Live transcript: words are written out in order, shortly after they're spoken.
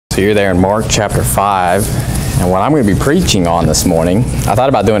So you're there in Mark chapter 5, and what I'm going to be preaching on this morning, I thought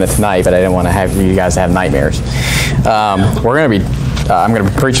about doing it tonight, but I didn't want to have you guys have nightmares. I'm going to be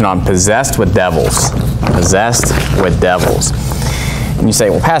preaching on possessed with devils. Possessed with devils. And you say,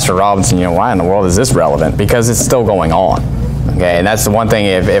 well, Pastor Robinson, why in the world is this relevant? Because it's still going on. Okay, and that's the one thing,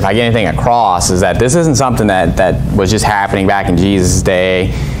 if I get anything across, is that this isn't something that was just happening back in Jesus'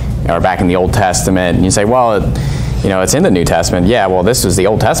 day or back in the Old Testament. And you say, well, it's in the New Testament. Yeah, well, this was the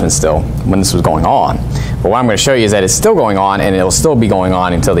Old Testament still when this was going on. But what I'm going to show you is that it's still going on, and it'll still be going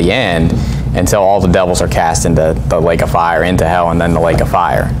on until the end, until all the devils are cast into the lake of fire, into hell, and then the lake of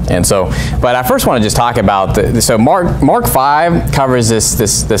fire. And so, but I first want to just talk about, so Mark 5 covers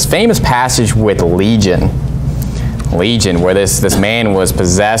this famous passage with Legion, where this man was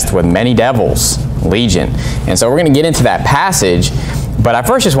possessed with many devils, Legion. And so we're going to get into that passage. But I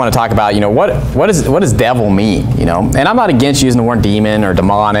first just want to talk about, what does devil mean, And I'm not against using the word demon or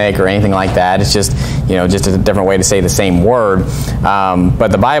demonic or anything like that. It's just, just a different way to say the same word. But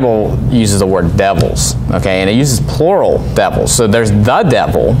the Bible uses the word devils, okay? And it uses plural devils. So there's the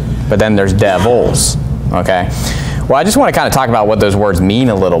devil, but then there's devils, okay? Well, I just want to kind of talk about what those words mean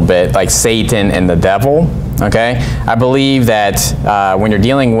a little bit, like Satan and the devil, okay? I believe that when you're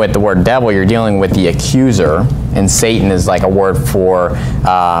dealing with the word devil, you're dealing with the accuser, and Satan is like a word for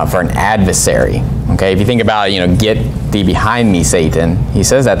an adversary, okay? If you think about, get thee behind me, Satan, he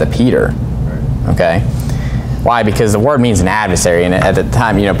says that to Peter, okay? Why? Because the word means an adversary, and at the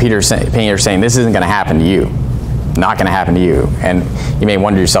time, Peter's saying, this isn't going to happen to you. Not going to happen to you. And you may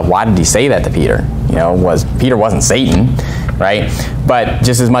wonder yourself, why did he say that to Peter? Peter wasn't Satan, right? But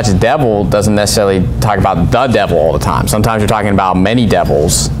just as much as devil doesn't necessarily talk about the devil all the time. Sometimes you're talking about many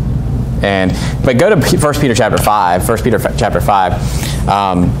devils. But go to 1 Peter chapter 5, because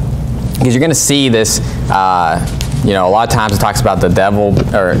you're going to see this, a lot of times it talks about the devil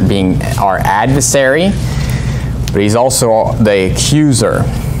or being our adversary, but he's also the accuser,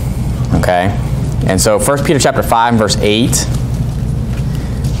 okay? And so 1 Peter chapter 5 verse 8,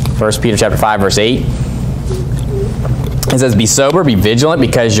 1 Peter chapter 5 verse 8, it says, be sober, be vigilant,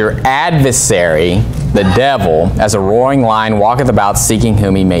 because your adversary, the devil, as a roaring lion, walketh about seeking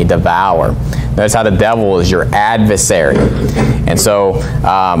whom he may devour. Notice how the devil is your adversary. And so,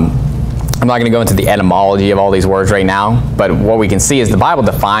 I'm not going to go into the etymology of all these words right now, but what we can see is the Bible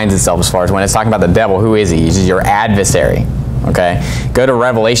defines itself as far as when it's talking about the devil, who is he? He's your adversary. Okay? Go to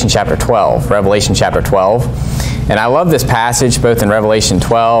Revelation chapter 12. Revelation chapter 12. And I love this passage both in Revelation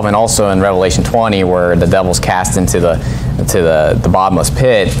 12 and also in Revelation 20, where the devil's cast into the bottomless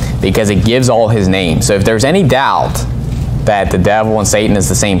pit, because it gives all his names. So if there's any doubt that the devil and Satan is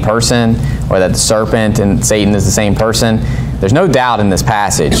the same person, or that the serpent and Satan is the same person, there's no doubt in this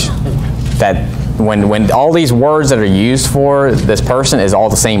passage that when all these words that are used for this person is all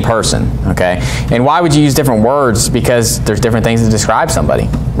the same person, okay? And why would you use different words? Because there's different things to describe somebody,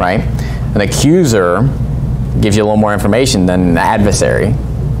 right? An accuser gives you a little more information than an adversary,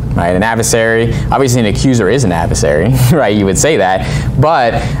 right? An adversary, obviously an accuser is an adversary, right? You would say that,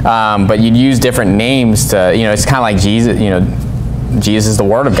 but you'd use different names to, it's kind of like Jesus, Jesus is the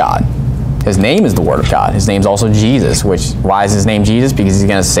Word of God. His name is the Word of God. His name's also Jesus, why is his name Jesus? Because he's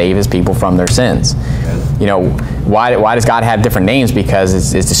going to save his people from their sins. Why does God have different names?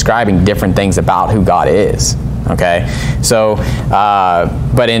 Because it's describing different things about who God is, okay? So,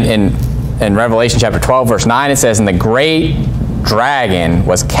 but in Revelation chapter 12, verse 9, it says, and the great dragon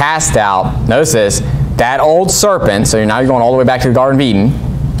was cast out. Notice this, that old serpent, so now you're going all the way back to the Garden of Eden,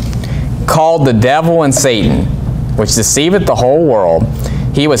 called the devil and Satan, which deceiveth the whole world.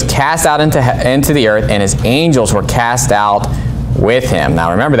 He was cast out into the earth, and his angels were cast out with him.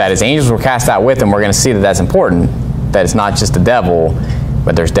 Now remember that, his angels were cast out with him. We're going to see that that's important, that it's not just the devil,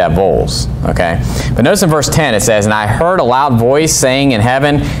 but there's devils, okay? But notice in verse 10 it says, and I heard a loud voice saying in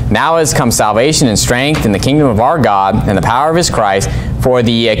heaven, now is come salvation and strength in the kingdom of our God and the power of his Christ, for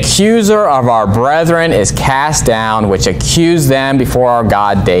the accuser of our brethren is cast down, which accused them before our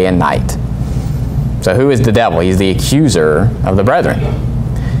God day and night. So who is the devil? He's the accuser of the brethren.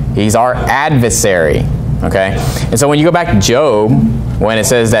 He's our adversary, okay? And so when you go back to Job, when it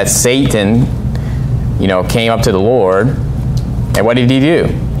says that Satan, came up to the Lord, and what did he do?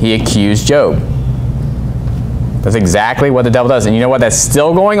 He accused Job. That's exactly what the devil does. And you know what? That's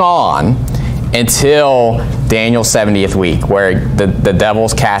still going on until Daniel's 70th week, where the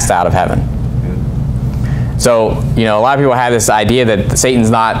devil's cast out of heaven. So, a lot of people have this idea that Satan's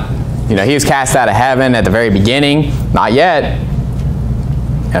not, he was cast out of heaven at the very beginning. Not yet.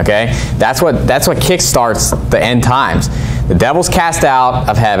 Okay? That's what kickstarts the end times. The devil's cast out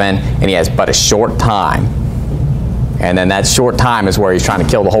of heaven, and he has but a short time And then that short time is where he's trying to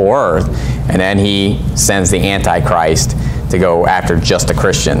kill the whole earth. And then he sends the Antichrist to go after just the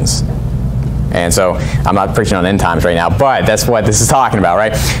Christians. And so I'm not preaching on end times right now, but that's what this is talking about,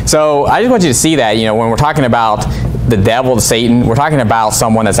 right? So I just want you to see that, when we're talking about the devil, Satan, we're talking about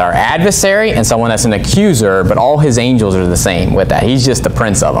someone that's our adversary and someone that's an accuser, but all his angels are the same with that. He's just the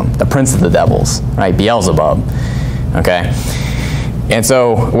prince of them, the prince of the devils, right? Beelzebub, okay? And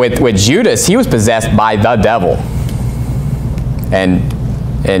so with Judas, he was possessed by the devil.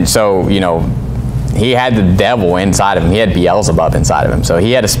 And so, he had the devil inside of him. He had Beelzebub inside of him. So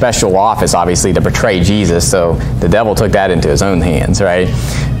he had a special office, obviously, to betray Jesus. So the devil took that into his own hands, right?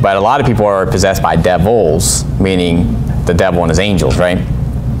 But a lot of people are possessed by devils, meaning the devil and his angels, right?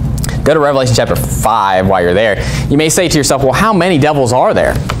 Go to Revelation chapter 5 while you're there. You may say to yourself, well, how many devils are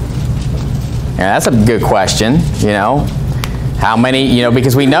there? Yeah, that's a good question, How many,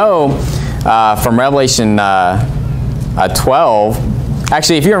 because we know from Revelation 12,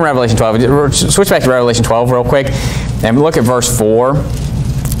 actually, if you're in Revelation 12, switch back to Revelation 12 real quick and look at verse 4.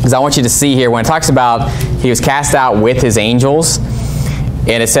 Because I want you to see here, when it talks about he was cast out with his angels,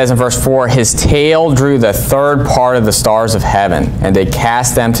 and it says in verse 4, his tail drew the third part of the stars of heaven, and they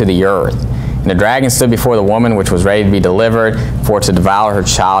cast them to the earth. And the dragon stood before the woman, which was ready to be delivered, for to devour her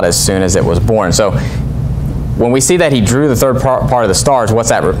child as soon as it was born. So when we see that he drew the third part of the stars, what's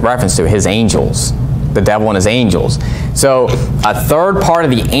that reference to? His angels. The devil and his angels. So a third part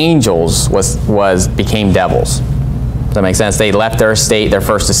of the angels became devils. Does that make sense? They left their estate, their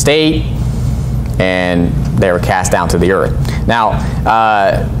first estate, and they were cast down to the earth. Now,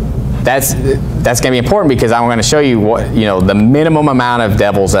 that's going to be important because I'm going to show you what the minimum amount of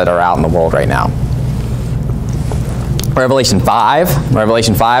devils that are out in the world right now. Revelation 5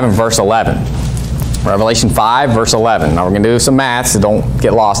 and verse 11. Revelation 5, verse 11. Now we're going to do some math, so don't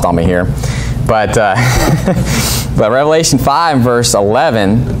get lost on me here. But, but Revelation 5, verse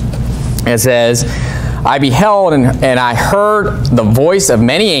 11, it says, I beheld and I heard the voice of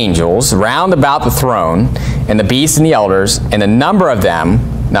many angels round about the throne, and the beasts and the elders, and the number of them,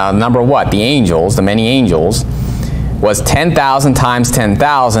 now the number of what? The angels, the many angels, was 10,000 times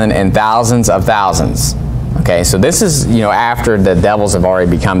 10,000 and thousands of thousands. Okay, so this is, after the devils have already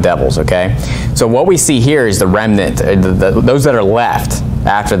become devils, okay? So what we see here is the remnant, those that are left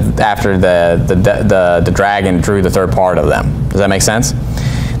after the dragon drew the third part of them. Does that make sense?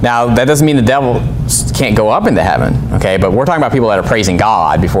 Now, that doesn't mean the devil can't go up into heaven, okay? But we're talking about people that are praising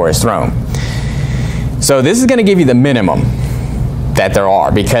God before his throne. So this is going to give you the minimum that there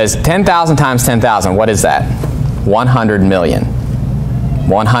are, because 10,000 times 10,000, what is that? 100 million.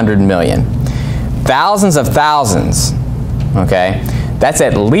 100 million. Thousands of thousands, okay? That's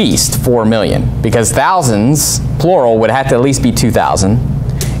at least 4 million, because thousands, plural, would have to at least be 2,000.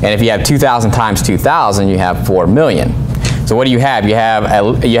 And if you have 2,000 times 2,000, you have 4 million. So what do you have? You have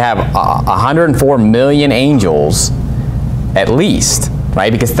 104 million angels, at least,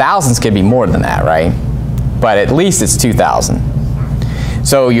 right? Because thousands could be more than that, right? But at least it's 2,000.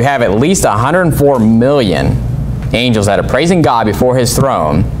 So you have at least 104 million angels that are praising God before his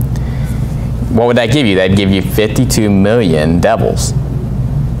throne. What would that give you? That'd give you 52 million devils.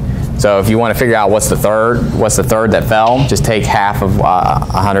 So if you want to figure out what's the third that fell, just take half of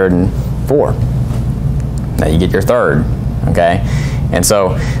 104. Now you get your third, okay? And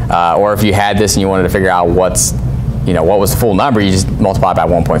so, or if you had this and you wanted to figure out what was the full number, you just multiply by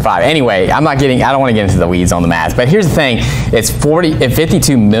 1.5. Anyway, I don't want to get into the weeds on the math, but here's the thing, it's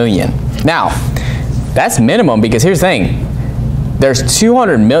 52 million. Now, that's minimum, because here's the thing, there's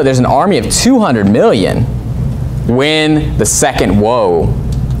 200 million, there's an army of 200 million when the second woe,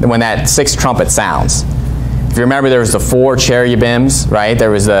 when that sixth trumpet sounds. If you remember, there was the 4 cherubims, right?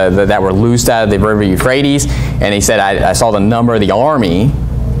 There was that were loosed out of the river Euphrates, and he said, I saw the number of the army,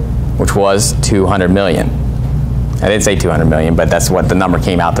 which was 200 million. I didn't say 200 million, but that's what the number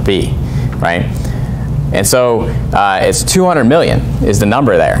came out to be, right? And so it's 200 million is the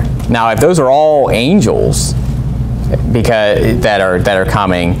number there. Now, if those are all angels, because that are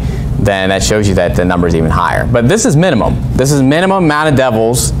coming, then that shows you that the number is even higher. But this is minimum. This is minimum amount of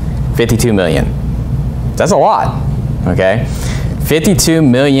devils, 52 million. That's a lot, okay? 52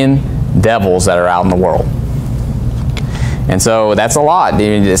 million devils that are out in the world. And so that's a lot.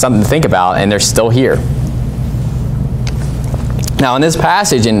 It's something to think about, and they're still here. Now, in this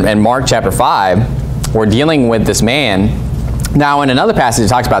passage in Mark chapter 5, we're dealing with this man. Now, in another passage, it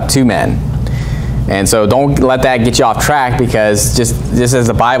talks about 2 men. And so don't let that get you off track, because just as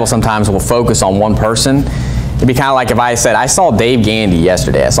the Bible sometimes will focus on one person, it'd be kind of like if I said, I saw Dave Gandy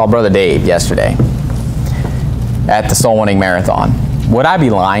yesterday. I saw Brother Dave yesterday at the Soul Winning Marathon. Would I be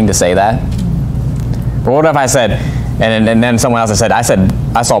lying to say that? But what if I said, And then someone else said, I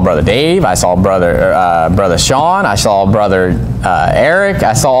saw Brother Dave, I saw Brother Sean, I saw Brother Eric,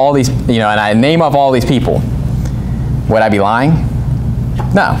 I saw all these, and I name up all these people. Would I be lying?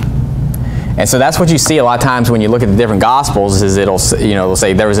 No. And so that's what you see a lot of times when you look at the different Gospels, is it'll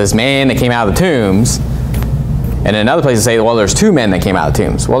say there was this man that came out of the tombs, and in another place it say, well, there's 2 men that came out of the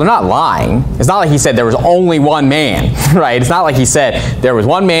tombs. Well, they're not lying. It's not like he said there was only 1 man, right? It's not like he said there was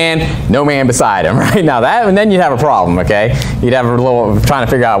 1 man, no man beside him, right? Now and then you'd have a problem, okay? You'd have a little trying to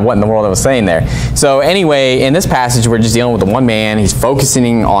figure out what in the world I was saying there. So anyway, in this passage, we're just dealing with the 1 man. He's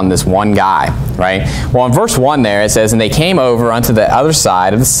focusing on this 1 guy, right? Well, in verse 1 there, it says, and they came over unto the other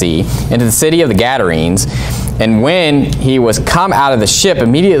side of the sea, into the city of the Gadarenes. And when he was come out of the ship,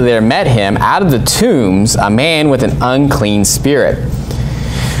 immediately there met him out of the tombs a man with an unclean spirit.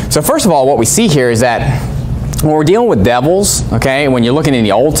 So first of all, what we see here is that when we're dealing with devils, okay, when you're looking in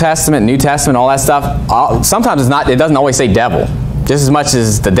the Old Testament, New Testament, all that stuff, sometimes it doesn't always say devil. Just as much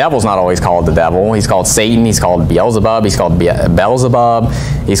as the devil's not always called the devil. He's called Satan, he's called Beelzebub, he's called Beelzebub,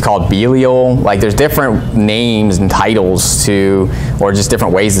 he's called Belial. Like, there's different names and titles or just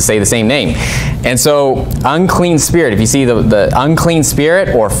different ways to say the same name. And so, unclean spirit, if you see the unclean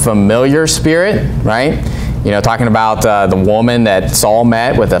spirit or familiar spirit, right? Talking about the woman that Saul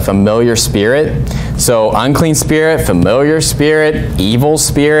met with a familiar spirit. So, unclean spirit, familiar spirit, evil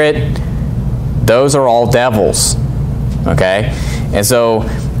spirit, those are all devils. Okay, and so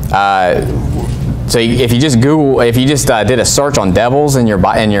if you just did a search on devils in your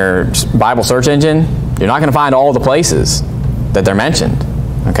Bible search engine, you're not going to find all the places that they're mentioned.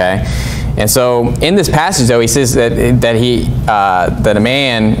 Okay, and so in this passage, though, he says that a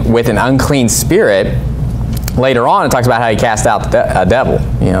man with an unclean spirit. Later on, it talks about how he cast out a devil.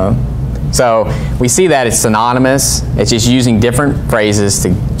 So we see that it's synonymous. It's just using different phrases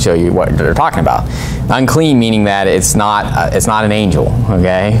to show you what they're talking about. Unclean meaning that it's not an angel.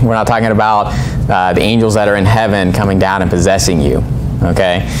 Okay, we're not talking about the angels that are in heaven coming down and possessing you.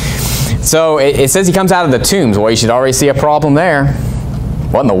 Okay, so it says he comes out of the tombs. Well, you should already see a problem there.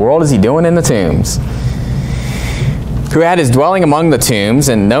 What in the world is he doing in the tombs? Who had his dwelling among the tombs,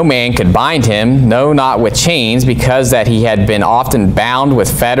 and no man could bind him, no, not with chains, because that he had been often bound with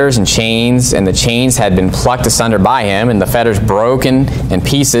fetters and chains, and the chains had been plucked asunder by him, and the fetters broken in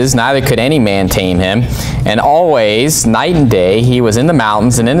pieces, neither could any man tame him. And always, night and day, he was in the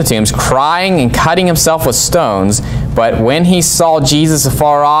mountains and in the tombs, crying and cutting himself with stones. But when he saw Jesus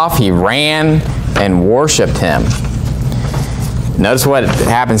afar off, he ran and worshipped him. Notice what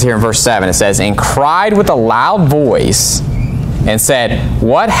happens here in verse 7. It says, and cried with a loud voice and said,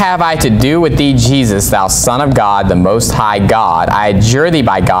 what have I to do with thee, Jesus, thou Son of God, the Most High God? I adjure thee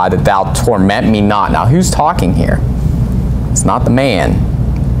by God that thou torment me not. Now, who's talking here? It's not the man.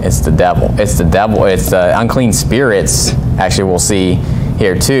 It's the devil. It's the devil. It's the unclean spirits. Actually, we'll see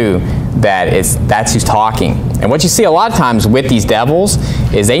here too that's who's talking. And what you see a lot of times with these devils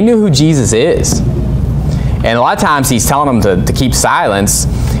is they knew who Jesus is. And a lot of times he's telling them to keep silence,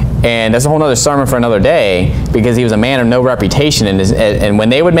 and that's a whole other sermon for another day, because he was a man of no reputation, and when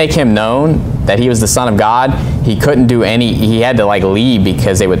they would make him known that he was the Son of God, he couldn't do he had to leave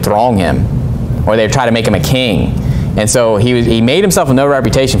because they would throng him, or they'd try to make him a king. And so he made himself of no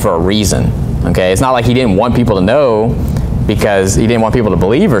reputation for a reason. Okay, it's not like he didn't want people to know because he didn't want people to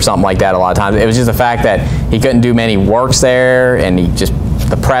believe or something like that a lot of times. It was just the fact that he couldn't do many works there, and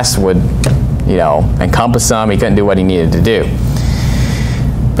the press would encompass him. He couldn't do what he needed to do.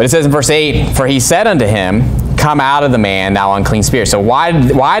 But it says in verse 8, for he said unto him, come out of the man, thou unclean spirit. So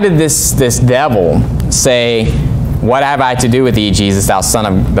why did this devil say, what have I to do with thee, Jesus, thou Son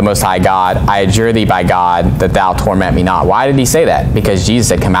of the Most High God? I adjure thee by God that thou torment me not. Why did he say that? Because Jesus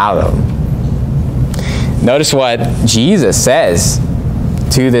had come out of him. Notice what Jesus says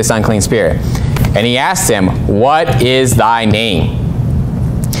to this unclean spirit. And he asked him, what is thy name?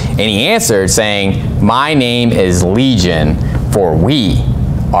 And he answered, saying, my name is Legion, for we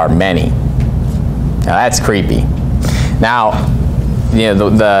are many. Now that's creepy. Now,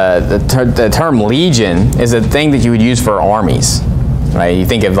 the term legion is a thing that you would use for armies, right? You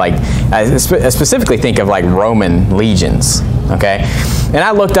think of specifically think of Roman legions, okay? And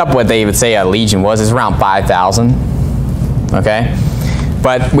I looked up what they would say a legion was. It's around 5,000, okay?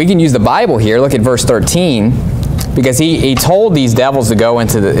 But we can use the Bible here. Look at verse 13, because he told these devils to go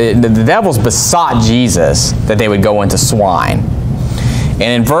into the devils besought Jesus that they would go into swine. And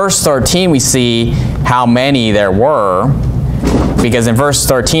in verse 13 we see how many there were, because in verse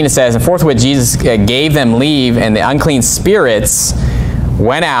 13 it says, and forthwith Jesus gave them leave, and the unclean spirits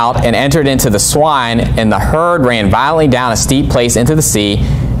went out and entered into the swine, and the herd ran violently down a steep place into the sea.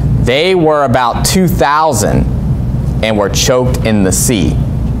 They were about 2,000. and were choked in the sea.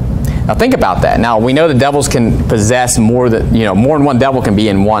 Now think about that. Now we know the devils can possess more than one devil can be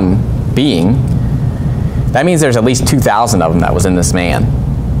in one being. That means there's at least 2,000 of them that was in this man.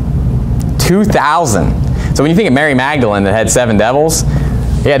 2,000. So when you think of Mary Magdalene that had 7 devils,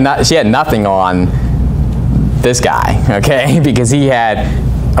 she had nothing on this guy, okay? Because he had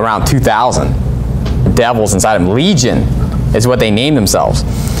around 2,000 devils inside him. Legion is what they named themselves.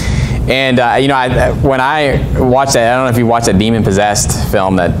 And when I watched that, I don't know if you watched that Demon Possessed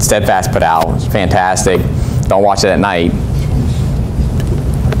film that Steadfast put out. It's fantastic. Don't watch it at night.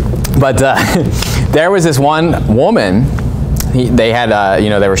 But there was this one woman. They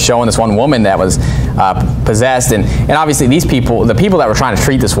were showing this one woman that was possessed, and obviously the people that were trying to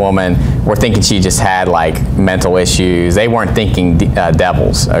treat this woman were thinking she just had like mental issues. They weren't thinking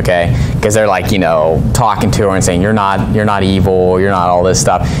devils, okay? Because they're like talking to her and saying you're not evil, you're not all this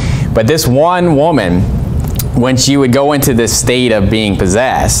stuff. But this one woman, when she would go into this state of being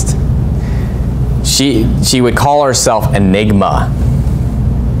possessed, she would call herself Enigma.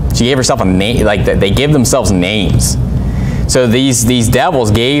 She gave herself a name, like that. They give themselves names. So these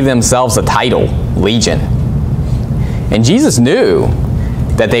devils gave themselves a title, Legion. And Jesus knew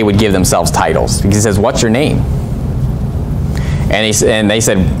that they would give themselves titles. Because he says, "What's your name?" And they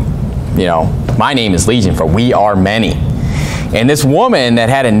said, "My name is Legion, for we are many." And this woman that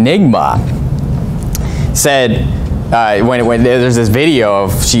had Enigma said, when there's this video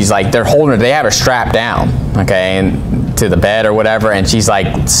of, she's like, they're holding her, they have her strapped down, okay, and to the bed or whatever, and she's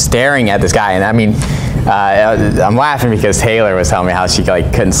like staring at this guy. And I mean, I'm laughing because Taylor was telling me how she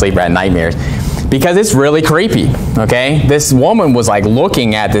couldn't sleep or had nightmares, because it's really creepy, okay? This woman was like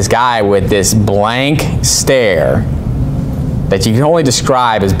looking at this guy with this blank stare that you can only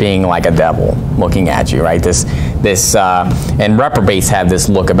describe as being like a devil looking at you, right? And reprobates have this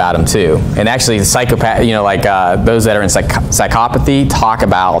look about them too. And actually the psychopath, those that are in psychopathy talk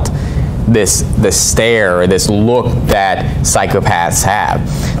about this stare, or this look that psychopaths have.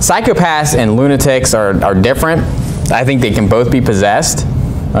 Psychopaths and lunatics are different. I think they can both be possessed,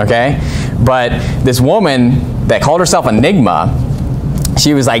 okay? But this woman that called herself Enigma,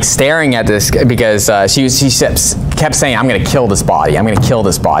 she was like staring at this because she kept saying, "I'm going to kill this body. I'm going to kill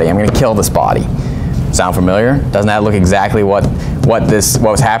this body. I'm going to kill this body." Sound familiar? Doesn't that look exactly what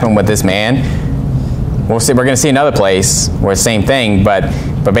was happening with this man? We'll see. We're going to see another place where the same thing, but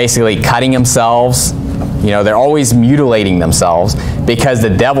basically cutting themselves. They're always mutilating themselves because the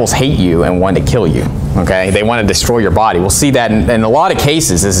devils hate you and want to kill you. Okay, they want to destroy your body. We'll see that in a lot of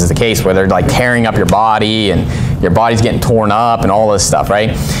cases. This is the case where they're like tearing up your body and your body's getting torn up and all this stuff, right?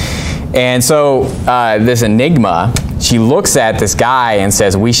 And so this Enigma, she looks at this guy and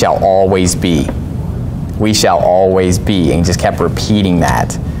says, "We shall always be. We shall always be," and just kept repeating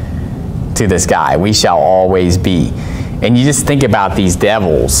that to this guy. "We shall always be." And you just think about these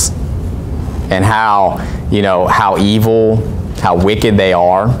devils and how evil, how wicked they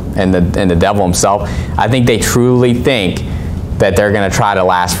are, and the devil himself. I think they truly think that they're going to try to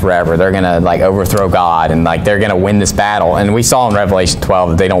last forever. They're going to overthrow God, and they're going to win this battle. And we saw in Revelation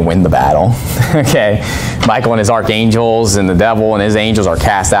 12 that they don't win the battle. Okay, Michael and his archangels and the devil and his angels are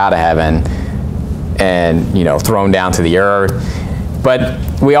cast out of heaven and thrown down to the earth. But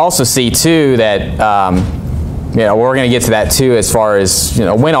we also see too that we're going to get to that too, as far as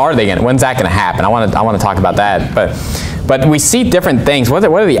when's that going to happen? I want to talk about that. But we see different things. What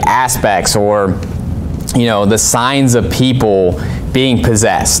are the aspects or the signs of people being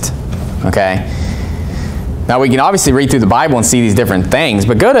possessed? Okay. Now we can obviously read through the Bible and see these different things,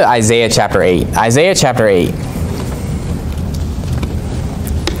 but go to Isaiah chapter 8. Isaiah chapter 8.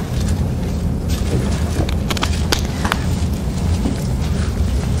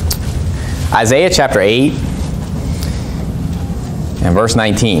 Isaiah chapter 8 and verse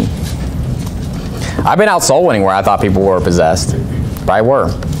 19. I've been out soul winning where I thought people were possessed. Probably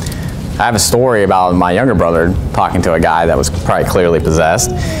were. I have a story about my younger brother talking to a guy that was probably clearly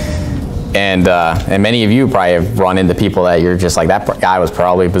possessed. And many of you probably have run into people that you're just like, that guy was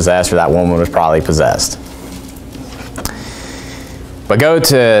probably possessed, or that woman was probably possessed. But go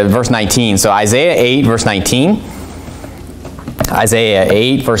to verse 19. So Isaiah 8 verse 19. Isaiah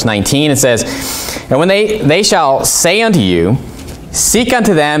 8 verse 19, it says, "And when they shall say unto you, seek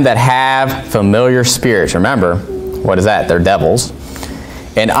unto them that have familiar spirits." Remember, what is that? They're devils.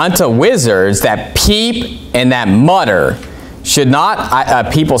 "And unto wizards that peep and that mutter, should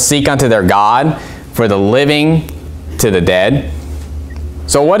not people seek unto their God, for the living to the dead?"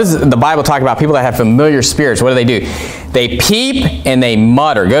 So what does the Bible talk about? People that have familiar spirits, what do? They peep and they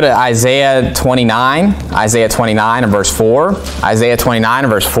mutter. Go to Isaiah 29. Isaiah 29 and verse 4. Isaiah 29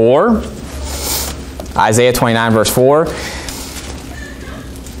 and verse 4. Isaiah 29 verse 4.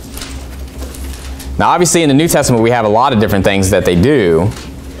 Now obviously in the New Testament we have a lot of different things that they do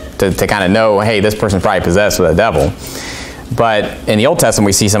to kind of know, hey, this person's probably possessed with a devil. But in the Old Testament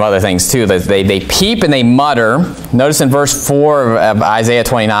we see some other things too. That they peep and they mutter. Notice in verse 4 of Isaiah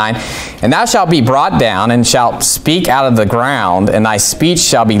 29, and thou shalt be brought down and shalt speak out of the ground, and thy speech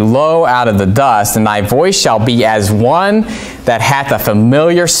shall be low out of the dust, and thy voice shall be as one that hath a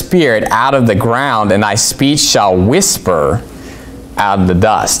familiar spirit out of the ground, and thy speech shall whisper out of the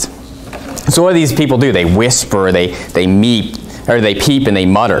dust. So what do these people do? They whisper, they meep, or they peep and they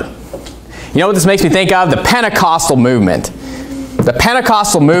mutter. You know what this makes me think of? The Pentecostal movement. The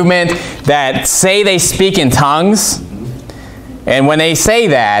Pentecostal movement that say they speak in tongues. And when they say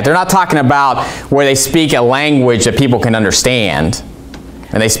that, they're not talking about where they speak a language that people can understand.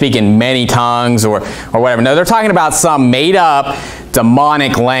 And they speak in many tongues or whatever. No, they're talking about some made-up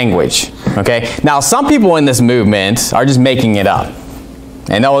demonic language. Okay? Now, some people in this movement are just making it up.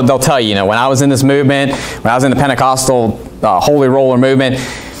 And they'll tell you, when I was in this movement, when I was in the Pentecostal Holy Roller movement,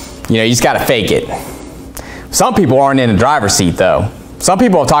 you just got to fake it. Some people aren't in the driver's seat, though. Some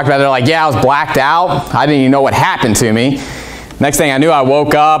people have talked about it. They're like, yeah, I was blacked out. I didn't even know what happened to me. Next thing I knew, I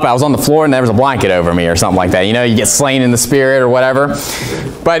woke up, I was on the floor, and there was a blanket over me or something like that. You get slain in the spirit or whatever.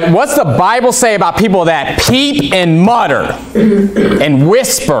 But what's the Bible say about people that peep and mutter and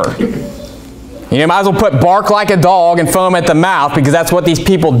whisper? You might as well put bark like a dog and foam at the mouth, because that's what these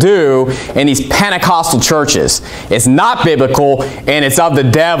people do in these Pentecostal churches. It's not biblical, and it's of the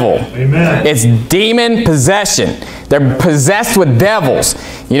devil. Amen. It's demon possession. They're possessed with devils.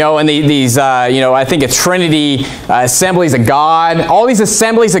 And these, I think it's Trinity Assemblies of God. All these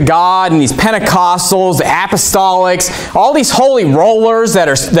Assemblies of God and these Pentecostals, the Apostolics, all these holy rollers that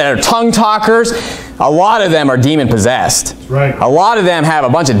are tongue talkers, a lot of them are demon possessed. Right. A lot of them have a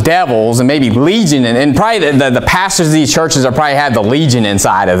bunch of devils and maybe legion, and probably the pastors of these churches are probably have the legion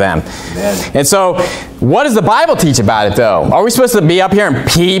inside of them. Amen. And so, what does the Bible teach about it, though? Are we supposed to be up here and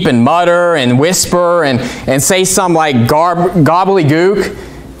peep and mutter and whisper and say some like gobbledygook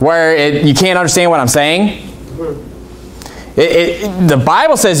where you can't understand what I'm saying? The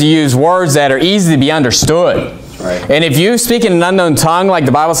Bible says you use words that are easy to be understood. Right. And if you speak in an unknown tongue, like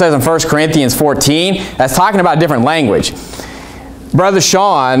the Bible says in 1 Corinthians 14, that's talking about a different language. Brother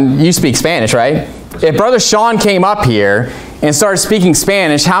Sean, you speak Spanish, right? If Brother Sean came up here and started speaking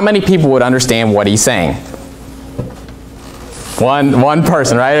Spanish, how many people would understand what he's saying? One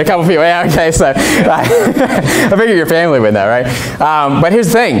person, right? A couple people. Yeah, okay, so I figure your family would know, right? But here's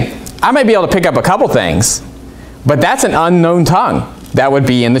the thing. I might be able to pick up a couple things, but that's an unknown tongue that would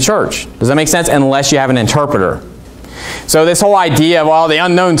be in the church. Does that make sense? Unless you have an interpreter. So this whole idea of, the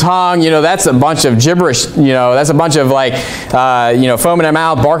unknown tongue, that's a bunch of gibberish, that's a bunch of like, foaming at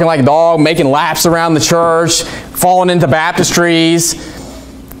mouth, barking like a dog, making laps around the church, falling into baptistries.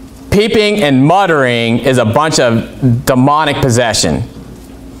 Peeping and muttering is a bunch of demonic possession.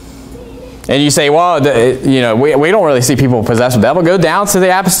 And you say, well, we don't really see people possessed with the devil. Go down to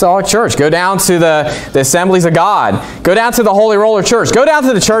the Apostolic Church. Go down to the Assemblies of God. Go down to the Holy Roller Church. Go down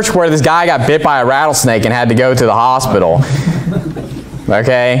to the church where this guy got bit by a rattlesnake and had to go to the hospital.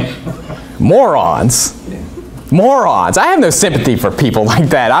 Okay? Morons. Morons. I have no sympathy for people like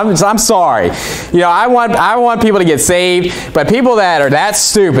that. I'm sorry. I want people to get saved, but people that are that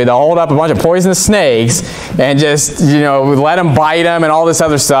stupid to hold up a bunch of poisonous snakes and just, let them bite them and all this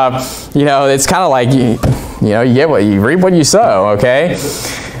other stuff, it's kind of like, you reap what you sow, okay?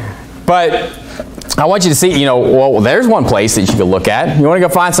 But I want you to see, there's one place that you could look at. You want to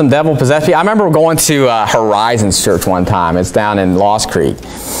go find some devil-possessed people? I remember going to Horizons Church one time. It's down in Lost Creek.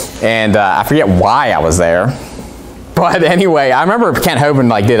 And I forget why I was there. But anyway, I remember Kent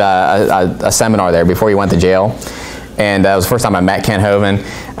Hovind did a seminar there before he went to jail. And that was the first time I met Kent Hovind.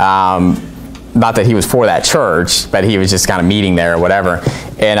 Not that he was for that church, but he was just kind of meeting there or whatever.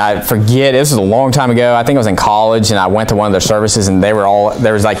 And I forget, this was a long time ago. I think I was in college, and I went to one of their services, and there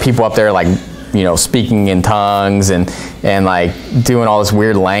was like people up there speaking in tongues and doing all this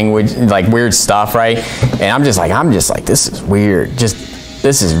weird language, weird stuff, right? And I'm just like, this is weird.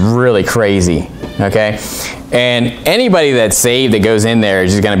 This is really crazy, okay? And anybody that's saved that goes in there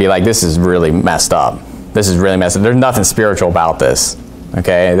is just going to be like, this is really messed up. This is really messed up. There's nothing spiritual about this,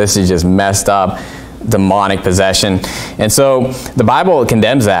 okay? This is just messed up, demonic possession. And so the Bible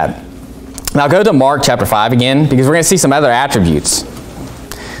condemns that. Now go to Mark chapter 5 again, because we're going to see some other attributes.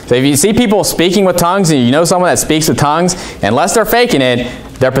 So if you see people speaking with tongues, and you know someone that speaks with tongues, unless they're faking it,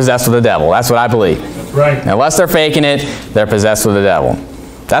 they're possessed with the devil. That's what I believe. Right. Unless they're faking it, they're possessed with the devil.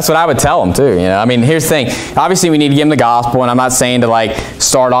 That's what I would tell them too. I mean, here's the thing. Obviously, we need to give them the gospel, and I'm not saying to like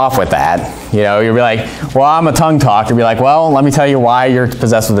start off with that. You'll be like, well, I'm a tongue talker. You'll be like, well, let me tell you why you're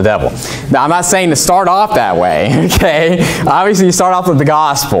possessed with the devil. Now, I'm not saying to start off that way, okay? Obviously, you start off with the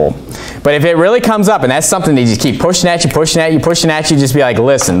gospel. But if it really comes up, and that's something they just keep pushing at you, just be like,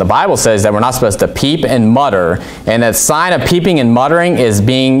 listen, the Bible says that we're not supposed to peep and mutter, and the sign of peeping and muttering is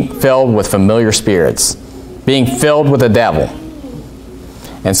being filled with familiar spirits, being filled with the devil.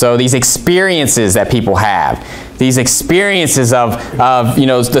 And so these experiences that people have, these experiences of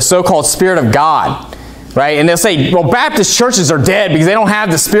the so-called Spirit of God, right? And they'll say, well, Baptist churches are dead because they don't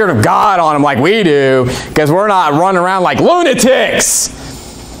have the Spirit of God on them like we do, because we're not running around like lunatics.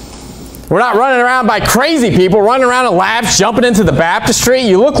 We're not running around by crazy people, running around in labs, jumping into the baptistry.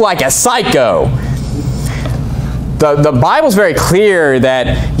 You look like a psycho. The Bible's very clear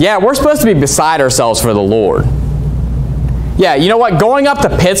that, yeah, we're supposed to be beside ourselves for the Lord. Yeah, you know what? Going up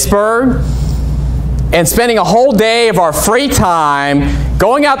to Pittsburgh and spending a whole day of our free time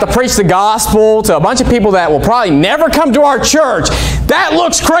going out to preach the gospel to a bunch of people that will probably never come to our church, that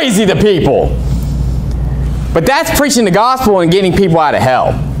looks crazy to people. But that's preaching the gospel and getting people out of hell.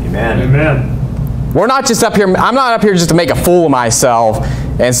 Amen. Amen. We're not just up here, I'm not up here just to make a fool of myself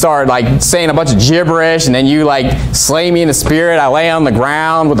and start like saying a bunch of gibberish, and then you like slay me in the spirit. I lay on the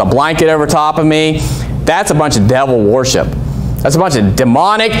ground with a blanket over top of me. That's a bunch of devil worship. That's a bunch of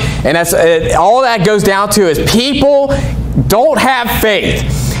demonic, and that's all that goes down to is people don't have faith,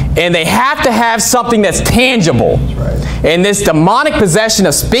 and they have to have something that's tangible. That's right. And this demonic possession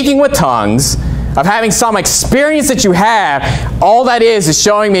of speaking with tongues, of having some experience that you have, all that is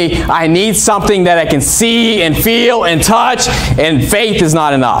showing me I need something that I can see and feel and touch, and faith is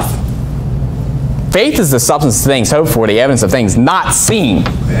not enough. Faith is the substance of things hoped for, the evidence of things not seen.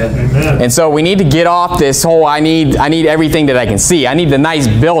 Amen. And so we need to get off this whole I need everything that I can see. I need the nice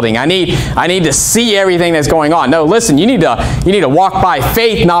building. I need to see everything that's going on. No, listen, you need to walk by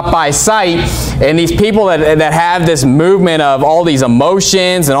faith, not by sight. And these people that have this movement of all these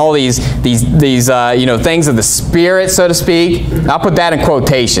emotions and all these things of the spirit, so to speak. I'll put that in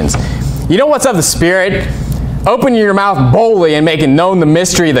quotations. You know what's of the spirit? Open your mouth boldly and making known the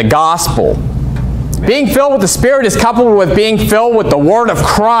mystery of the gospel. Being filled with the Spirit is coupled with being filled with the Word of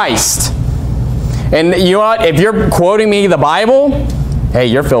Christ. And you know what? If you're quoting me the Bible, hey,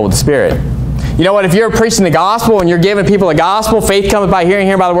 you're filled with the Spirit. You know what? If you're preaching the gospel and you're giving people the gospel, faith comes by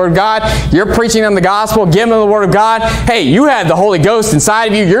hearing by the Word of God. You're preaching them the gospel, giving them the Word of God. Hey, you have the Holy Ghost inside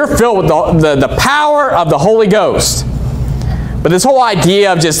of you. You're filled with the power of the Holy Ghost. But this whole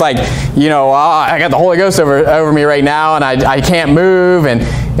idea of just like, I got the Holy Ghost over me right now and I can't move, and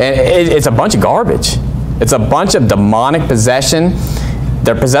it's a bunch of garbage. It's a bunch of demonic possession.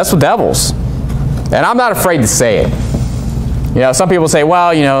 They're possessed with devils. And I'm not afraid to say it. Some people say,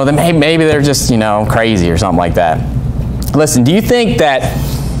 well, then maybe they're just, crazy or something like that. Listen, do you think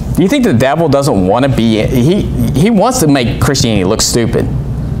the devil doesn't want to be, he wants to make Christianity look stupid?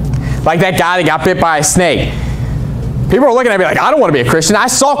 Like that guy that got bit by a snake. People are looking at me like, I don't want to be a Christian. I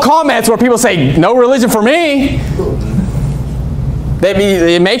saw comments where people say, no religion for me.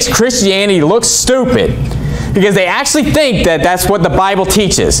 It makes Christianity look stupid because they actually think that that's what the Bible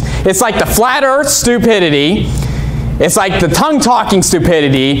teaches. It's like the flat earth stupidity. It's like the tongue-talking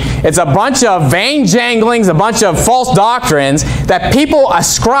stupidity. It's a bunch of vain janglings, a bunch of false doctrines that people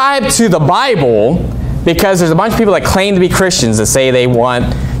ascribe to the Bible because there's a bunch of people that claim to be Christians that say they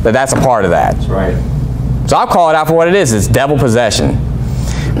want that's a part of that. That's right. So I'll call it out for what it is. It's devil possession.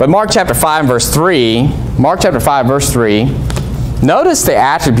 But Mark chapter 5 verse 3, notice the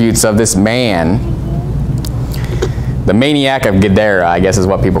attributes of this man, the maniac of Gadara, I guess is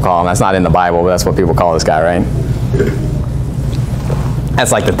what people call him. That's not in the Bible, but that's what people call this guy, right?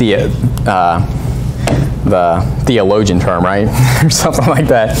 That's like the theologian term, right? Or something like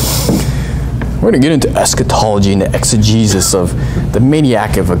that. We're going to get into eschatology and the exegesis of the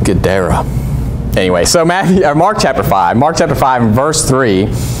maniac of Gadara. Anyway, so Mark chapter 5 and verse 3,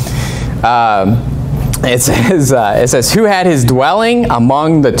 it says, who had his dwelling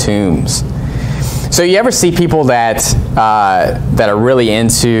among the tombs. So you ever see people that are really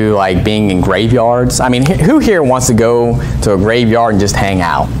into like being in graveyards? I mean, who here wants to go to a graveyard and just hang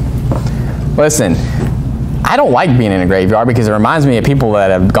out? Listen, I don't like being in a graveyard because it reminds me of people that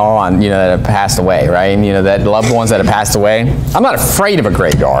have gone, that have passed away, right? And, that loved ones that have passed away. I'm not afraid of a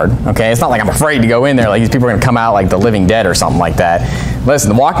graveyard, okay? It's not like I'm afraid to go in there like these people are going to come out like the living dead or something like that. Listen,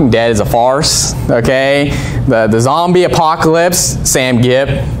 The Walking Dead is a farce, okay? The zombie apocalypse, Sam Gipp.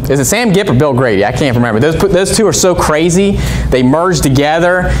 Is it Sam Gipp or Bill Grady? I can't remember. Those two are so crazy. They merge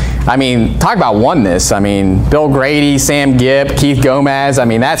together. I mean, talk about oneness. I mean, Bill Grady, Sam Gipp, Keith Gomez. I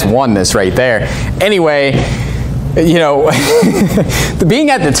mean, that's oneness right there. Anyway, you know,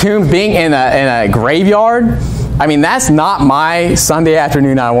 being at the tomb, being in a graveyard, I mean, that's not my Sunday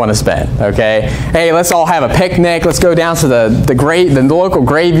afternoon I want to spend, okay? Hey, let's all have a picnic. Let's go down to the local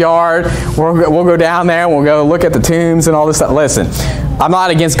graveyard. We'll go down there and we'll go look at the tombs and all this stuff. Listen, I'm not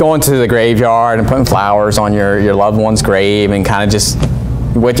against going to the graveyard and putting flowers on your loved one's grave and kind of just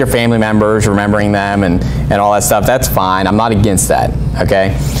with your family members, remembering them and all that stuff. That's fine. I'm not against that,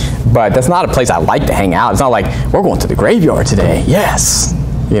 okay? But that's not a place I like to hang out. It's not like, we're going to the graveyard today. Yes.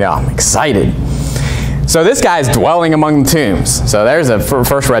 You know, I'm excited. So this guy's dwelling among the tombs. So there's a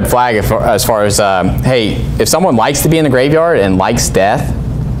first red flag as far as, hey, if someone likes to be in the graveyard and likes death,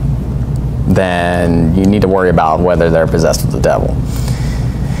 then you need to worry about whether they're possessed with the devil.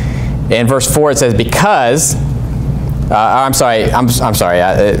 In verse 4 it says, because, in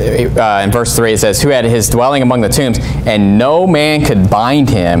verse 3 it says, who had his dwelling among the tombs, and no man could bind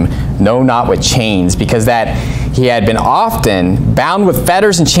him, no, not with chains, because that he had been often bound with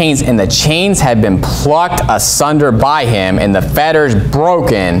fetters and chains, and the chains had been plucked asunder by him, and the fetters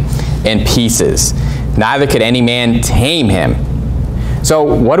broken in pieces. Neither could any man tame him. So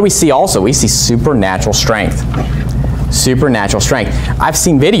what do we see also? We see supernatural strength. Supernatural strength. I've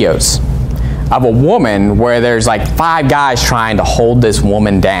seen videos of a woman where there's like 5 guys trying to hold this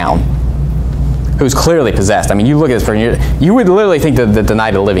woman down who's clearly possessed. I mean, you look at this person, you would literally think that the Night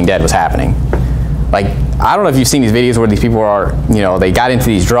of the Living Dead was happening. Like, I don't know if you've seen these videos where these people are, you know, they got into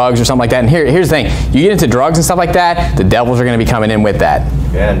these drugs or something like that. And here's the thing. You get into drugs and stuff like that, the devils are going to be coming in with that.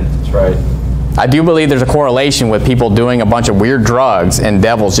 Yeah, that's right. I do believe there's a correlation with people doing a bunch of weird drugs and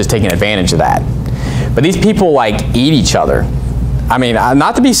devils just taking advantage of that. But these people, like, eat each other. I mean,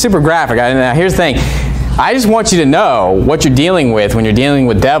 not to be super graphic. Now, here's the thing. I just want you to know what you're dealing with when you're dealing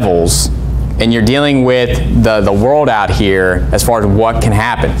with devils and you're dealing with the world out here as far as what can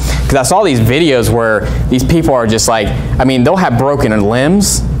happen. Because I saw these videos where these people are just like, I mean, they'll have broken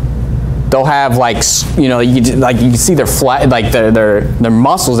limbs. They'll have, like, you know, you can see their flat, like their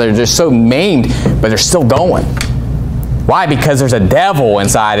muscles. They're just so maimed, but they're still going. Why? Because there's a devil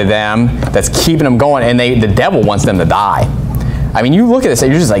inside of them that's keeping them going, and the devil wants them to die. I mean, you look at this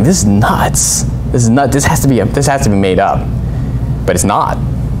and you're just like, this is nuts. This is nuts. This has to be made up, but it's not.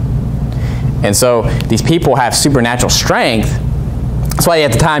 And so these people have supernatural strength. That's why you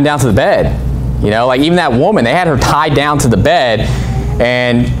have to tie them down to the bed. You know, like even that woman, they had her tied down to the bed,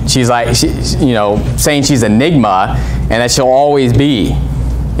 and she's like, you know, saying she's Enigma and that she'll always be,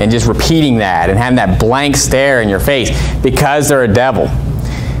 and just repeating that and having that blank stare in your face because they're a devil.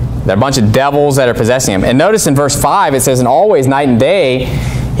 They're a bunch of devils that are possessing him. And notice in verse 5 it says, and always night and day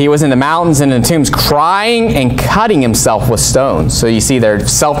he was in the mountains and in the tombs, crying and cutting himself with stones. So you see their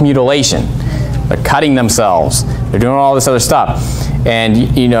self-mutilation. They're cutting themselves. They're doing all this other stuff.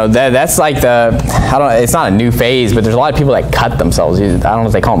 And you know, that's like it's not a new phase, but there's a lot of people that cut themselves. I don't know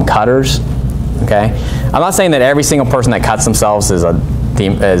if they call them cutters. Okay? I'm not saying that every single person that cuts themselves is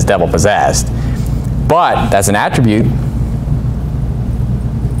devil possessed, but that's an attribute.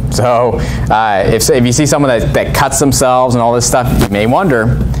 So if you see someone that cuts themselves and all this stuff, you may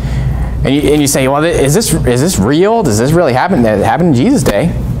wonder, and you say, well, is this real? Does this really happen? It happened in Jesus'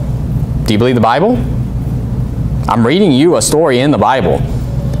 day. Do you believe the Bible? I'm reading you a story in the Bible.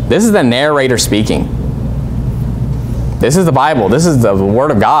 This is the narrator speaking. This is the Bible. This is the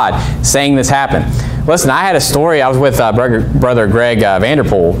Word of God saying this happened. Listen, I had a story. I was with Brother Greg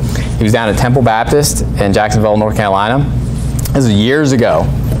Vanderpool. He was down at Temple Baptist in Jacksonville, North Carolina. This was years ago.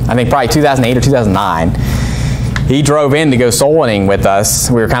 I think probably 2008 or 2009. He drove in to go soul winning with us.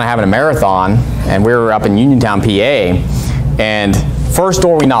 We were kind of having a marathon, and we were up in Uniontown, PA. And first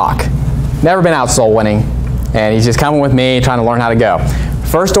door we knock. Never been out soul winning. And he's just coming with me, trying to learn how to go.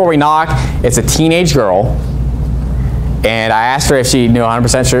 First door we knock, it's a teenage girl. And I asked her if she knew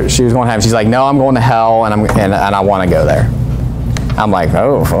 100% sure she was going to heaven. She's like, no, I'm going to hell, and I want to go there. I'm like,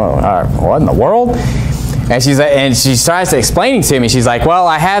 oh, all right, what in the world? And she starts to explaining to me. She's like, well,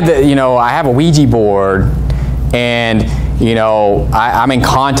 I have a Ouija board, and you know, I'm in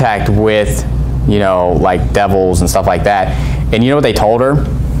contact with, you know, like devils and stuff like that. And you know what they told her?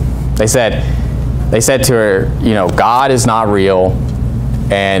 They said to her, you know, God is not real,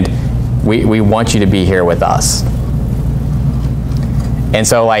 and we want you to be here with us. And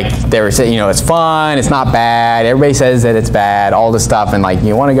so, like, they were saying, you know, it's fun, it's not bad, everybody says that it's bad, all this stuff, and like,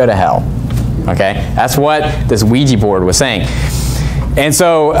 you want to go to hell. Okay? That's what this Ouija board was saying. And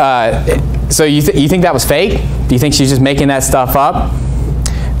so, so you think that was fake? Do you think she's just making that stuff up?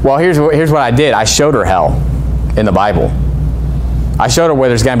 Well, here's what I did. I showed her hell in the Bible. I showed her where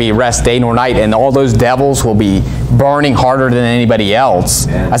there's going to be rest day nor night, and all those devils will be burning harder than anybody else.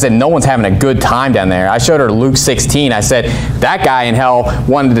 I said, no one's having a good time down there. I showed her Luke 16. I said, that guy in hell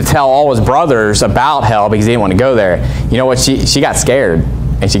wanted to tell all his brothers about hell because he didn't want to go there. You know what? She got scared,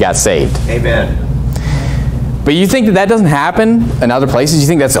 and she got saved. Amen. But you think that doesn't happen in other places? You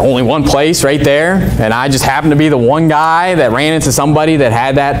think that's the only one place right there, and I just happen to be the one guy that ran into somebody that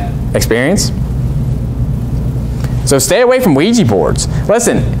had that experience? So stay away from Ouija boards.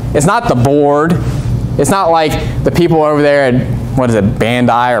 Listen, it's not the board. It's not like the people over there at, what is it,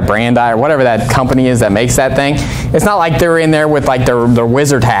 Bandai or Brandi or whatever that company is that makes that thing. It's not like they're in there with like their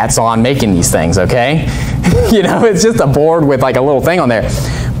wizard hats on making these things, okay? You know, it's just a board with like a little thing on there.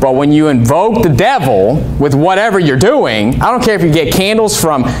 But when you invoke the devil with whatever you're doing, I don't care if you get candles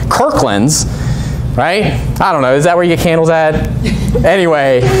from Kirkland's, right? I don't know, is that where you get candles at?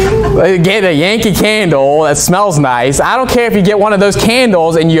 Anyway, get a Yankee candle that smells nice. I don't care if you get one of those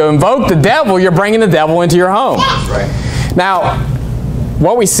candles and you invoke the devil, you're bringing the devil into your home. Right. Now,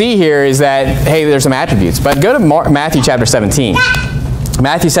 what we see here is that, hey, there's some attributes. But go to Matthew chapter 17.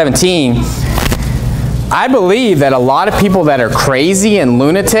 Matthew 17, I believe that a lot of people that are crazy and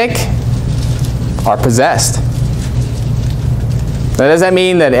lunatic are possessed. Now, does that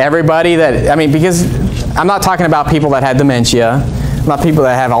mean that everybody that, I mean, because I'm not talking about people that had dementia, I'm not people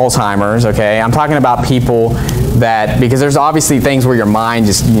that have Alzheimer's, okay? I'm talking about people that, because there's obviously things where your mind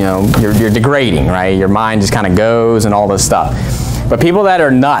just, you know, you're degrading, right? Your mind just kind of goes and all this stuff. But people that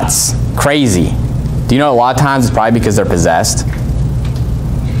are nuts, crazy, do you know a lot of times it's probably because they're possessed?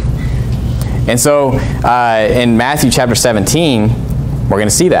 And so in Matthew chapter 17, we're going to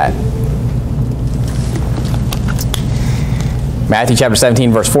see that. Matthew chapter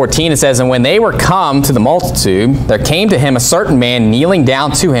 17, verse 14, it says, "And when they were come to the multitude, there came to him a certain man kneeling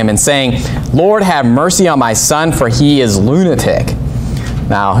down to him and saying, Lord, have mercy on my son, for he is lunatic."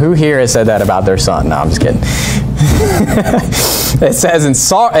 Now, who here has said that about their son? No, I'm just kidding. It says, and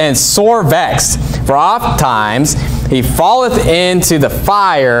sore vexed, for oft times he falleth into the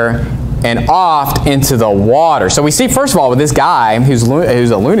fire and oft into the water. So we see, first of all, with this guy who's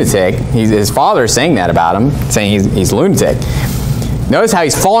a lunatic, his father is saying that about him, saying he's lunatic. Notice how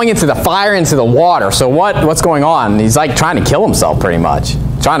he's falling into the fire, into the water. So what's going on? He's like trying to kill himself pretty much,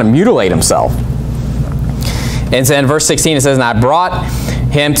 trying to mutilate himself. And so in verse 16 it says, "And I brought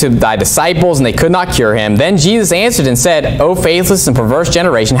him to thy disciples, and they could not cure him. Then Jesus answered and said, O faithless and perverse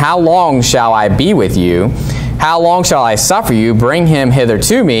generation, how long shall I be with you? How long shall I suffer you? Bring him hither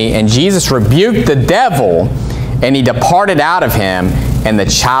to me. And Jesus rebuked the devil, and he departed out of him, and the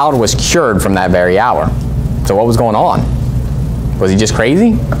child was cured from that very hour." So what was going on? Was he just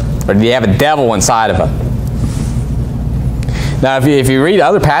crazy? Or did he have a devil inside of him? Now, if you read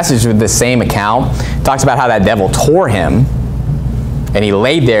other passages with the same account, it talks about how that devil tore him, and he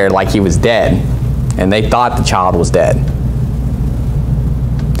laid there like he was dead, and they thought the child was dead.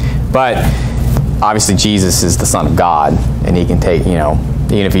 But obviously Jesus is the Son of God, and he can take, you know,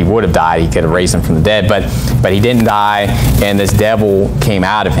 even if he would have died, he could have raised him from the dead, but he didn't die, and this devil came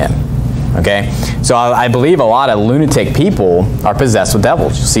out of him. Okay? So I believe a lot of lunatic people are possessed with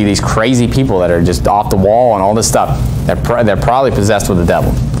devils. You see these crazy people that are just off the wall and all this stuff. They're probably possessed with the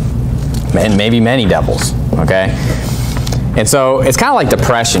devil. And maybe many devils. Okay? And so it's kind of like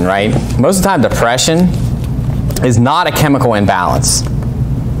depression, right? Most of the time depression is not a chemical imbalance.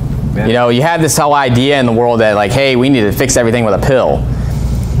 You know, you have this whole idea in the world that like, hey, we need to fix everything with a pill.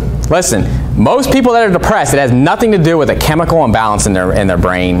 Listen, most people that are depressed, it has nothing to do with a chemical imbalance in their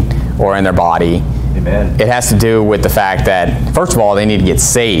brain or in their body. Amen. It has to do with the fact that, first of all, they need to get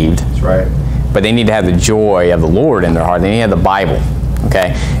saved. That's right. But they need to have the joy of the Lord in their heart. They need to have the Bible.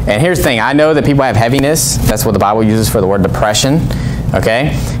 Okay? And here's the thing. I know that people have heaviness. That's what the Bible uses for the word depression.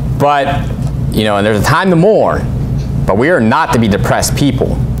 Okay? But, you know, and there's a time to mourn. But we are not to be depressed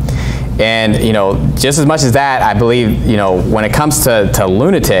people. And, you know, just as much as that, I believe, you know, when it comes to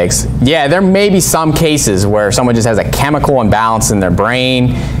lunatics, yeah, there may be some cases where someone just has a chemical imbalance in their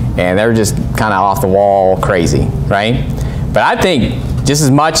brain and they're just kind of off the wall crazy, right? But I think just as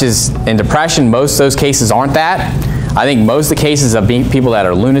much as in depression, most of those cases aren't that. I think most of the cases of people that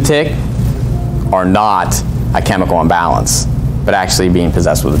are lunatic are not a chemical imbalance, but actually being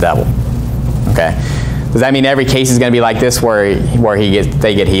possessed with the devil, okay? Does that mean every case is going to be like this where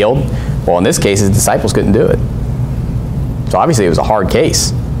they get healed? Well, in this case, his disciples couldn't do it. So obviously it was a hard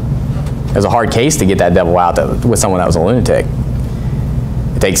case. It was a hard case to get that devil out with someone that was a lunatic.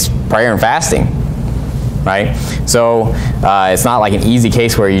 It takes prayer and fasting. right? So it's not like an easy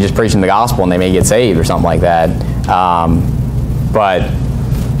case where you're just preaching the gospel and they may get saved or something like that. But,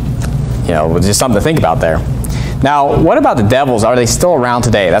 you know, just something to think about there. Now, what about the devils? Are they still around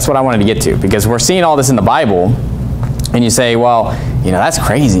today? That's what I wanted to get to, because we're seeing all this in the Bible, and you say, well, you know, that's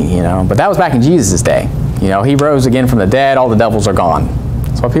crazy, you know, but that was back in Jesus' day. You know, he rose again from the dead, all the devils are gone.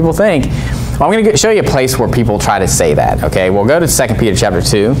 That's what people think. Well, I'm going to show you a place where people try to say that, okay? We'll go to 2 Peter chapter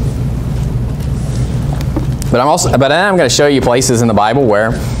 2. But then I'm going to show you places in the Bible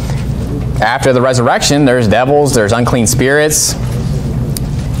where after the resurrection, there's devils, there's unclean spirits,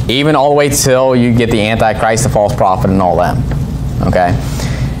 even all the way till you get the Antichrist, the false prophet, and all that, okay?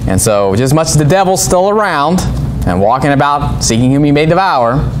 And so just as much as the devil's still around and walking about seeking whom he may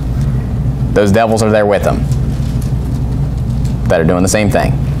devour, those devils are there with them that are doing the same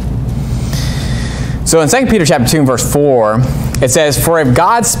thing. So in 2 Peter chapter 2 and verse 4, it says, "For if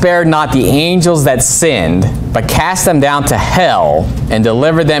God spared not the angels that sinned, but cast them down to hell, and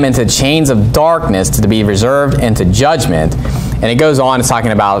delivered them into chains of darkness to be reserved into judgment." And it goes on, it's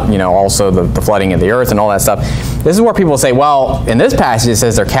talking about, you know, also the flooding of the earth and all that stuff. This is where people say, well, in this passage it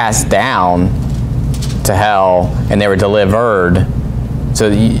says they're cast down to hell and they were delivered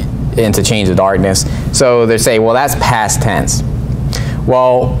into chains of darkness. So they say, well, that's past tense.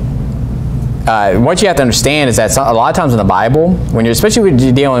 Well, what you have to understand is that a lot of times in the Bible, especially when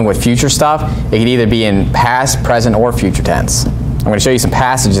you're dealing with future stuff, it can either be in past, present, or future tense. I'm going to show you some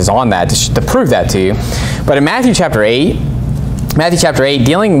passages on that to prove that to you. But in Matthew chapter 8,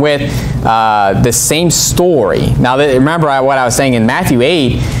 dealing with the same story. Now, remember what I was saying in Matthew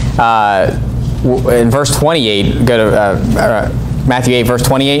 8, in verse 28, go to Matthew 8, verse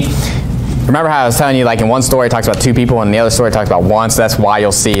 28. Remember how I was telling you, like in one story it talks about two people and in the other story it talks about one, so that's why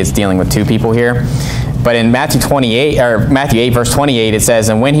you'll see it's dealing with two people here. But in Matthew 8, verse 28, it says,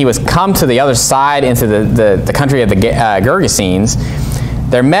 "And when he was come to the other side into the country of the Gergesenes,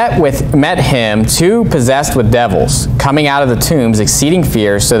 there met him two possessed with devils, coming out of the tombs, exceeding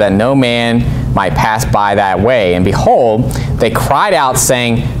fear, so that no man might pass by that way. And behold, they cried out,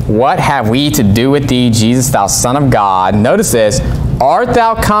 saying, What have we to do with thee, Jesus, thou Son of God? Notice this, art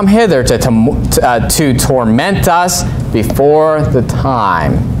thou come hither to torment us before the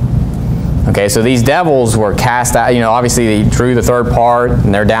time?" Okay, so these devils were cast out. You know, obviously they drew the third part,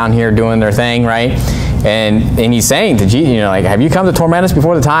 and they're down here doing their thing, right? And he's saying to Jesus, you know, like, have you come to torment us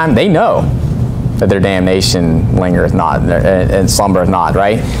before the time? They know that their damnation lingereth not and slumbereth not,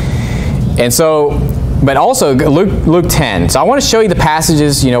 right? And so, but also Luke 10. So I want to show you the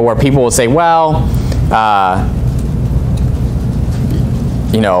passages, you know, where people will say, well,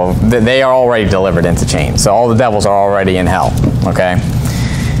 you know, they are already delivered into chains. So all the devils are already in hell, okay?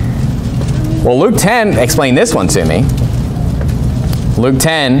 Well, Luke 10 explained this one to me. Luke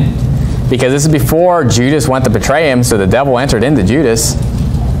 10, because this is before Judas went to betray him, so the devil entered into Judas.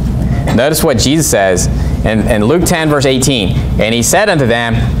 Notice what Jesus says in Luke 10, verse 18. "And he said unto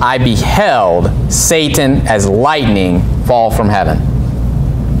them, I beheld Satan as lightning fall from heaven."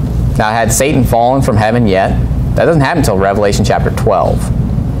 Now, had Satan fallen from heaven yet? That doesn't happen until Revelation chapter 12.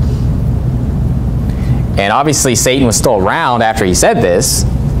 And obviously Satan was still around after he said this,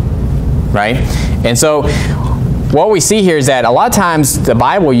 right? And so what we see here is that a lot of times the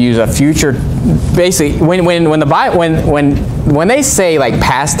Bible uses a future, basically when they say like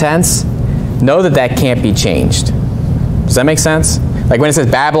past tense, know that can't be changed. Does that make sense? Like when it says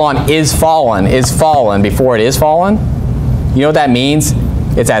Babylon is fallen before it is fallen, you know what that means?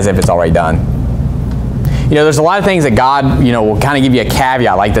 It's as if it's already done. You know, there's a lot of things that God, you know, will kind of give you a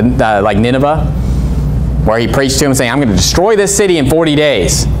caveat, like like Nineveh, where he preached to him saying, I'm going to destroy this city in 40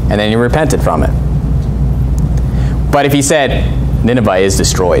 days, and then he repented from it. But if he said, Nineveh is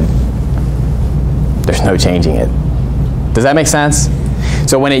destroyed, there's no changing it. Does that make sense?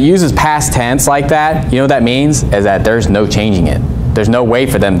 So when it uses past tense like that, you know what that means? Is that there's no changing it. There's no way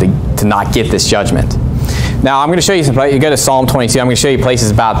for them to not get this judgment. Now, I'm going to show you some places. You go to Psalm 22. I'm going to show you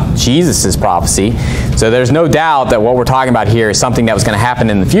places about Jesus' prophecy. So there's no doubt that what we're talking about here is something that was going to happen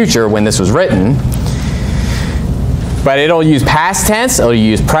in the future when this was written. But it'll use past tense, it'll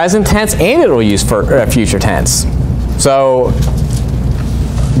use present tense, and it'll use future tense. So,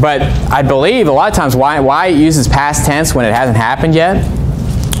 but I believe a lot of times why it uses past tense when it hasn't happened yet,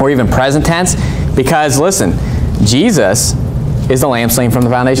 or even present tense, because listen, Jesus is the lamb slain from the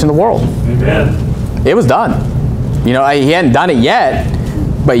foundation of the world. Amen. It was done. You know, he hadn't done it yet,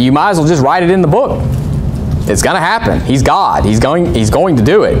 but you might as well just write it in the book. It's going to happen. He's God. He's going to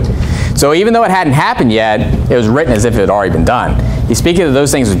do it. So even though it hadn't happened yet, it was written as if it had already been done. He's speaking of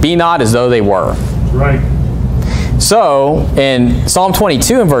those things as be not as though they were. Right. So in Psalm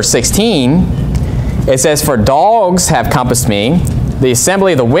 22 and verse 16, It says, for dogs have compassed me, the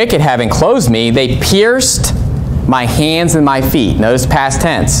assembly of the wicked have enclosed me, they pierced my hands and my feet. Notice past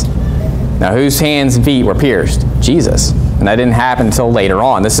tense. Now whose hands and feet were pierced? Jesus. And that didn't happen until later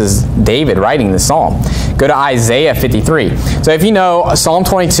on. This is David writing this psalm. Go to Isaiah 53. So if you know, Psalm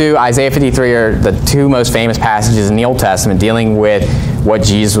 22, Isaiah 53 are the two most famous passages in the Old Testament dealing with what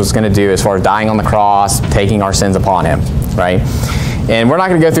Jesus was going to do as far as dying on the cross, taking our sins upon him, right? And we're not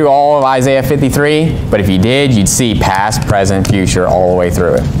going to go through all of Isaiah 53, but if you did, you'd see past, present, future all the way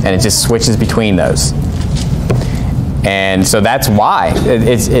through it. And it just switches between those. And so that's why.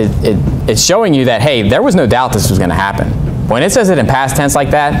 It's showing you that, hey, there was no doubt this was going to happen. When it says it in past tense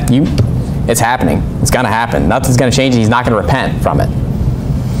like that, it's happening. It's going to happen. Nothing's going to change. He's not going to repent from it.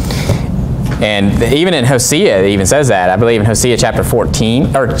 And even in Hosea, it even says that. I believe in Hosea chapter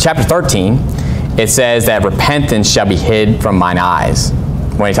 14 or chapter 13, it says that repentance shall be hid from mine eyes.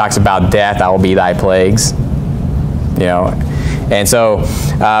 When he talks about death, I will be thy plagues. You know, and so,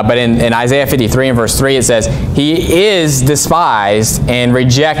 but in Isaiah 53 and verse 3, it says, he is despised and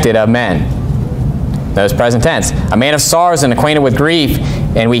rejected of men. Notice present tense. A man of sorrows and acquainted with grief,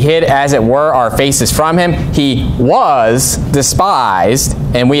 and we hid, as it were, our faces from him. He was despised,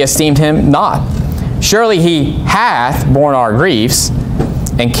 and we esteemed him not. Surely he hath borne our griefs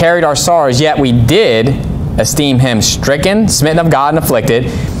and carried our sorrows, yet we did esteem him stricken, smitten of God, and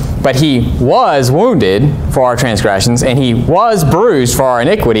afflicted. But he was wounded for our transgressions, and he was bruised for our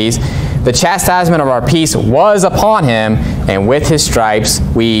iniquities. The chastisement of our peace was upon him, and with his stripes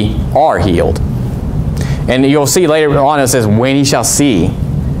we are healed. And you'll see later on it says, when he shall see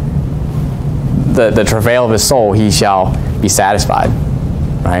the travail of his soul, he shall be satisfied.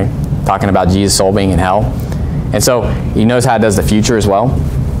 Right? Talking about Jesus' soul being in hell. And so he knows how it does the future as well.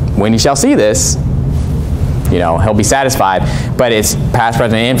 When he shall see this, you know, he'll be satisfied. But it's past,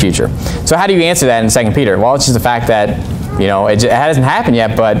 present, and future. So how do you answer that in 2 Peter? Well, it's just the fact that, you know, it hasn't happened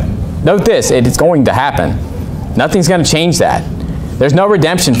yet, but note this, it's going to happen. Nothing's going to change that. There's no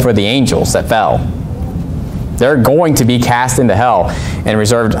redemption for the angels that fell. They're going to be cast into hell and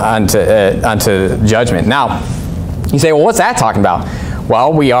reserved unto judgment. Now, you say, well, what's that talking about?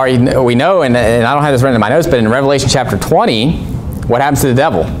 Well, we know, and I don't have this written in my notes, but in Revelation chapter 20, what happens to the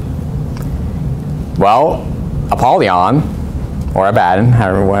devil? Well, Apollyon, or Abaddon,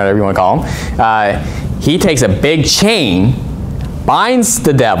 whatever you want to call him, he takes a big chain, binds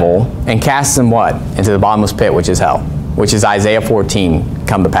the devil, and casts him what? Into the bottomless pit, which is hell, which is Isaiah 14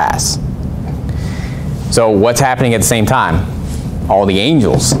 come to pass. So what's happening at the same time? All the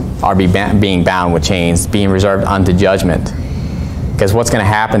angels are being bound with chains, being reserved unto judgment. Because what's going to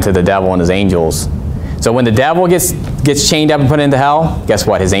happen to the devil and his angels? So when the devil gets chained up and put into hell, guess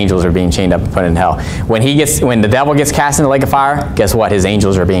what? His angels are being chained up and put into hell. When the devil gets cast into the lake of fire, guess what? His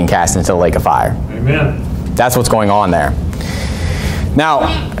angels are being cast into the lake of fire. Amen. That's what's going on there. Now,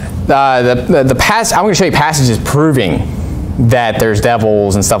 I'm going to show you passages proving that there's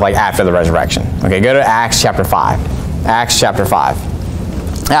devils and stuff like after the resurrection. Okay, go to Acts chapter 5. Acts chapter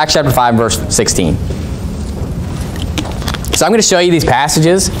 5. Acts chapter 5, verse 16. So I'm going to show you these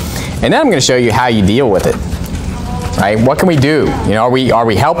passages, and then I'm going to show you how you deal with it. Right? What can we do? You know, are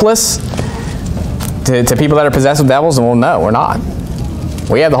we helpless to people that are possessed with devils? And well, no, we're not.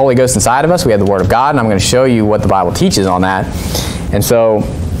 We have the Holy Ghost inside of us. We have the Word of God, and I'm going to show you what the Bible teaches on that. And so,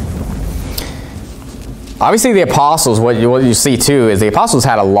 obviously the apostles, what you see too, is the apostles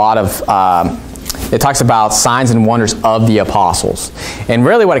had a lot of, it talks about signs and wonders of the apostles. And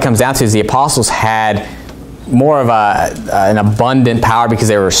really what it comes down to is the apostles had more of an abundant power because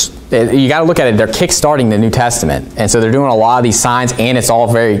you got to look at it, they're kick-starting the New Testament. And so they're doing a lot of these signs, and it's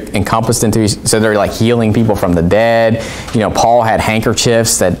all very encompassed into, so they're like healing people from the dead. You know, Paul had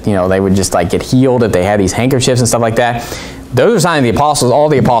handkerchiefs that, you know, they would just like get healed if they had these handkerchiefs and stuff like that. Those are signs of the apostles. All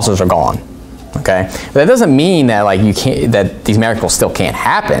the apostles are gone. Okay, but that doesn't mean that like that these miracles still can't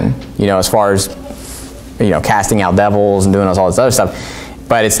happen. You know, as far as, you know, casting out devils and doing all this other stuff.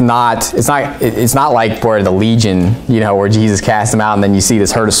 But it's not like where the legion, you know, where Jesus cast them out and then you see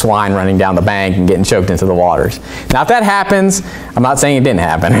this herd of swine running down the bank and getting choked into the waters. Now, if that happens, I'm not saying it didn't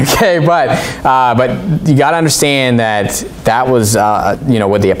happen, okay? But you got to understand that was, you know,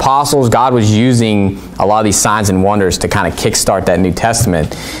 with the apostles, God was using a lot of these signs and wonders to kind of kickstart that New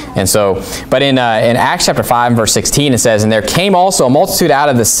Testament. And so, but in Acts chapter 5 and verse 16, it says, "And there came also a multitude out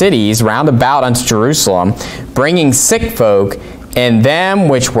of the cities round about unto Jerusalem, bringing sick folk, and them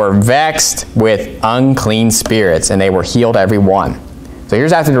which were vexed with unclean spirits, and they were healed every one." So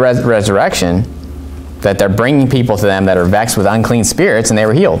here's after the resurrection, that they're bringing people to them that are vexed with unclean spirits, and they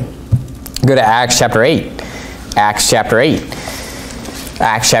were healed. Go to Acts chapter 8. Acts chapter 8.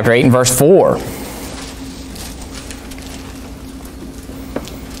 Acts chapter 8 and verse 4.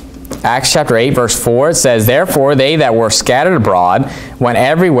 Acts chapter 8, verse 4, it says, "Therefore they that were scattered abroad went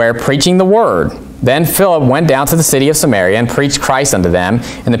everywhere preaching the word. Then Philip went down to the city of Samaria and preached Christ unto them.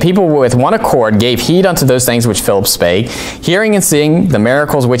 And the people with one accord gave heed unto those things which Philip spake, hearing and seeing the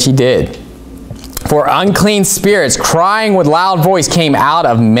miracles which he did. For unclean spirits, crying with loud voice, came out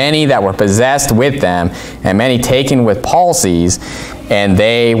of many that were possessed with them, and many taken with palsies, and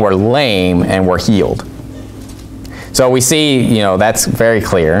they were lame and were healed." So we see, that's very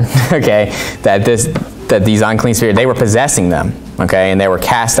clear, okay, that these unclean spirits, they were possessing them, okay, and they were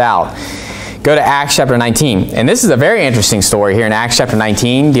cast out. Go to Acts chapter 19, and this is a very interesting story here in Acts chapter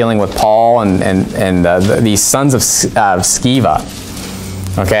 19, dealing with Paul and these sons of Sceva,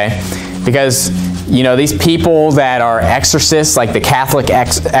 okay, because these people that are exorcists, like the Catholic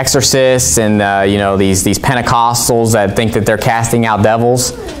exorcists, and these Pentecostals that think that they're casting out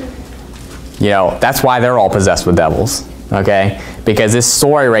devils, that's why they're all possessed with devils, okay? Because this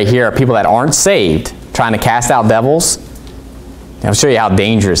story right here are people that aren't saved trying to cast out devils. I'll show you how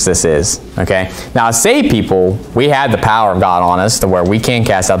dangerous this is, okay? Now, as saved people, we have the power of God on us to where we can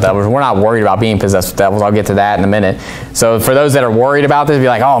cast out devils. We're not worried about being possessed with devils. I'll get to that in a minute. So for those that are worried about this, be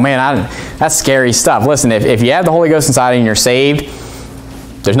like, oh man, that's scary stuff. Listen, if you have the Holy Ghost inside and you're saved,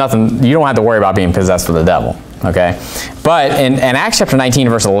 there's nothing, you don't have to worry about being possessed with the devil, okay? But in Acts chapter 19,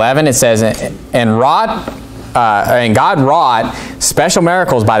 verse 11, it says, and God wrought special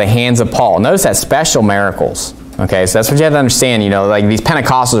miracles by the hands of Paul. Notice that, special miracles. Okay, so that's what you have to understand, like these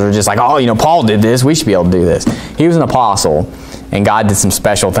Pentecostals are just like, oh, Paul did this, we should be able to do this. He was an apostle, and God did some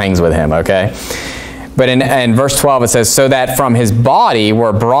special things with him, okay? But in verse 12 it says, so that from his body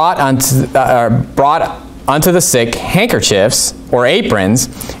were brought unto the sick handkerchiefs or aprons,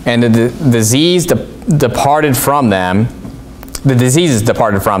 and the disease departed from them, the diseases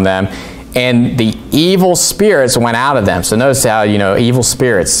departed from them, and the evil spirits went out of them. So notice how, evil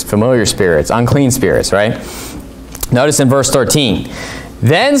spirits, familiar spirits, unclean spirits, right? Notice in verse 13,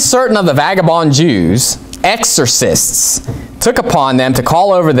 then certain of the vagabond Jews, exorcists, took upon them to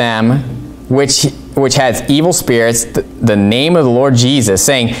call over them which had evil spirits the name of the Lord Jesus,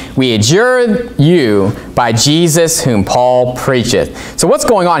 saying, we adjure you by Jesus whom Paul preacheth. So what's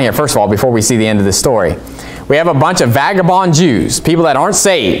going on here, first of all, before we see the end of the story? We have a bunch of vagabond Jews, people that aren't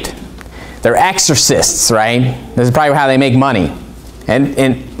saved. They're exorcists, right? This is probably how they make money. And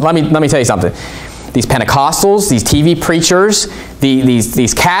let me tell you something. These Pentecostals, these TV preachers,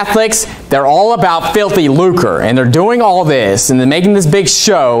 these Catholics, they're all about filthy lucre, and they're doing all this, and they're making this big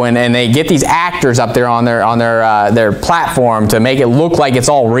show, and they get these actors up there on their platform to make it look like it's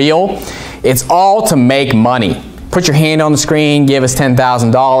all real. It's all to make money. Put your hand on the screen, give us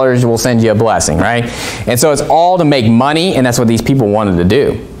 $10,000, we'll send you a blessing, right? And so it's all to make money, and that's what these people wanted to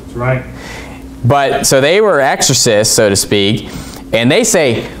do. That's right. But so they were exorcists, so to speak, and they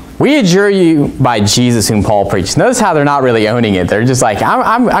say, we adjure you by Jesus whom Paul preached. Notice how they're not really owning it. They're just like,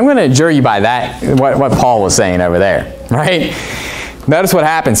 I'm going to adjure you by that, what Paul was saying over there, right? Notice what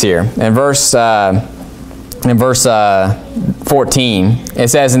happens here. In verse 14, it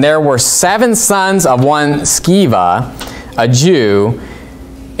says, and there were 7 sons of one Sceva, a Jew,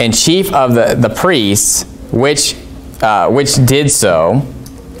 and chief of the priests, which did so.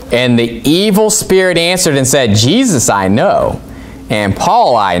 And the evil spirit answered and said, Jesus I know, and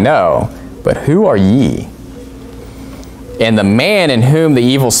Paul I know, but who are ye? And the man in whom the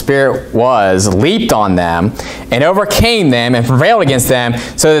evil spirit was leaped on them and overcame them and prevailed against them,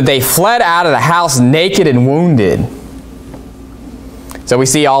 so that they fled out of the house naked and wounded. So we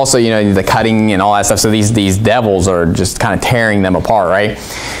see also, the cutting and all that stuff. So these devils are just kind of tearing them apart, right?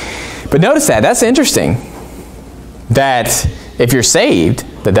 But notice that. That's interesting. That if you're saved,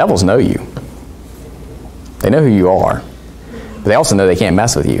 the devils know you. They know who you are. But they also know they can't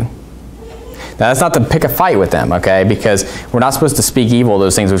mess with you. Now, that's not to pick a fight with them, okay? Because we're not supposed to speak evil of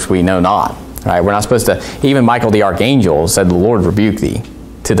those things which we know not, right? We're not supposed to, even Michael the archangel said, the Lord rebuke thee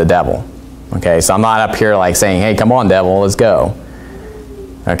to the devil, okay? So I'm not up here like saying, hey, come on, devil, let's go.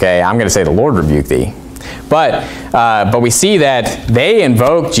 Okay, I'm going to say the Lord rebuke thee. But we see that they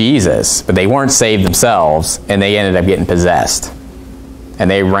invoked Jesus, but they weren't saved themselves, and they ended up getting possessed.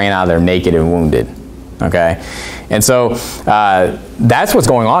 And they ran out of there naked and wounded. Okay? And so that's what's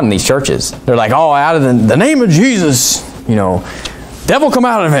going on in these churches. They're like, oh, out of the name of Jesus, devil come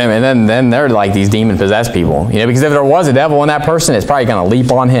out of him. And then they're like these demon-possessed people. Because if there was a devil in that person, it's probably going to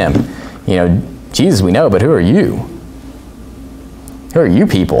leap on him. Jesus we know, but who are you? Who are you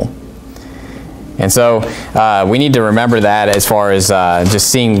people? And so we need to remember that as far as just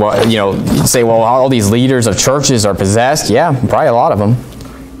seeing what, say, well, all these leaders of churches are possessed. Yeah, probably a lot of them.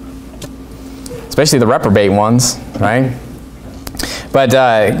 Especially the reprobate ones, right? But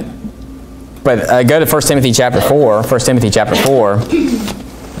But go to 1 Timothy chapter 4. 1 Timothy chapter 4.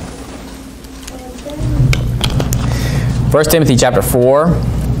 1 Timothy chapter 4.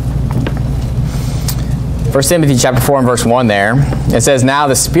 1 Timothy chapter 4 and verse 1 there. It says, "Now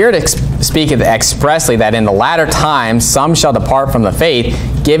the Spirit speaketh expressly that in the latter times some shall depart from the faith,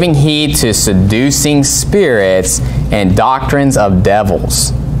 giving heed to seducing spirits and doctrines of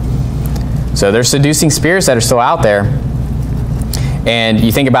devils." So there's seducing spirits that are still out there. And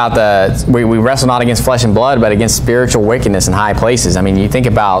you think about we wrestle not against flesh and blood, but against spiritual wickedness in high places. I mean, you think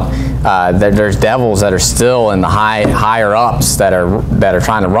about there's devils that are still in the higher ups that are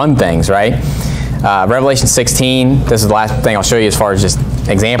trying to run things, right? Revelation 16. This is the last thing I'll show you as far as just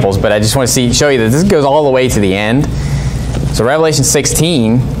examples, but I just want to show you that this goes all the way to the end. So Revelation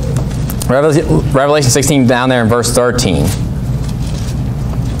 16. Revelation 16 down there in verse 13.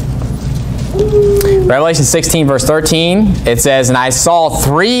 Revelation 16 verse 13, it says, "And I saw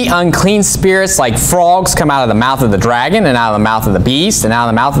 3 unclean spirits like frogs come out of the mouth of the dragon, and out of the mouth of the beast, and out of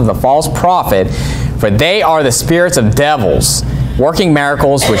the mouth of the false prophet, for they are the spirits of devils, working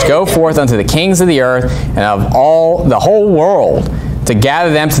miracles, which go forth unto the kings of the earth and of all the whole world, to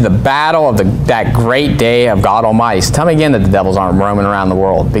gather them to the battle of that great day of God Almighty." So tell me again that the devils aren't roaming around the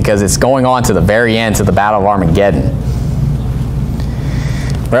world, because it's going on to the very end, to the battle of Armageddon.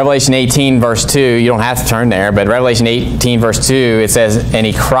 Revelation 18 verse 2, you don't have to turn there, but Revelation 18 verse 2, it says, "And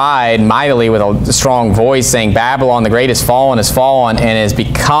he cried mightily with a strong voice, saying, Babylon the great is fallen, and has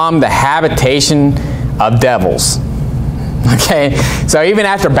become the habitation of devils." Okay, so even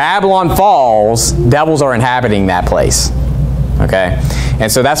after Babylon falls, devils are inhabiting that place. Okay, and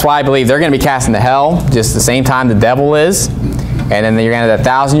so that's why I believe they're going to be cast into hell just the same time the devil is, and then you're going to have a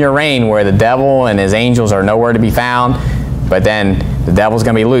 1,000-year reign where the devil and his angels are nowhere to be found, but then the devil's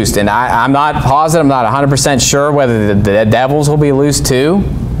going to be loosed. And I'm not positive, I'm not 100% sure whether the devils will be loosed too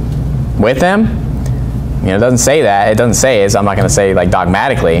with them. You know, it doesn't say that. It doesn't say it, so I'm not going to say like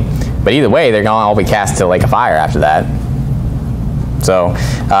dogmatically. But either way, they're going to all be cast to the lake of fire after that. So,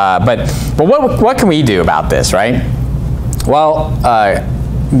 but what can we do about this, right? Well,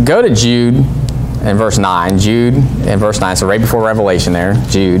 go to Jude in verse 9. Jude in verse 9, so right before Revelation there,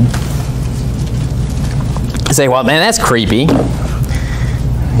 Jude. You say, well, man, that's creepy.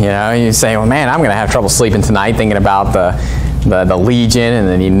 You know, you say, well, man, I'm going to have trouble sleeping tonight thinking about the Legion and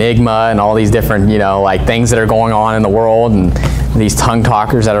the Enigma and all these different, you know, like things that are going on in the world, and these tongue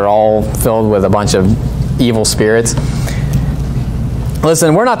talkers that are all filled with a bunch of evil spirits.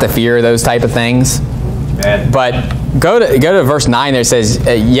 Listen, we're not to fear those type of things. But go to verse 9 there. It says,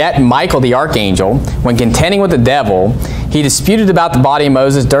 "Yet Michael the archangel, when contending with the devil, he disputed about the body of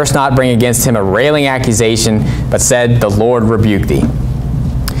Moses, durst not bring against him a railing accusation, but said, The Lord rebuke thee."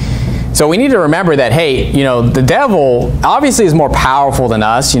 So we need to remember that, hey, you know, the devil obviously is more powerful than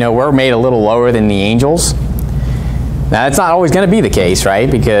us. You know, we're made a little lower than the angels. Now, that's not always going to be the case,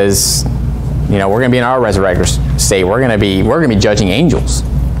 right? Because, you know, we're going to be in our resurrected state. We're going to be judging angels,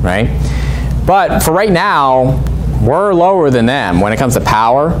 right? But for right now, we're lower than them when it comes to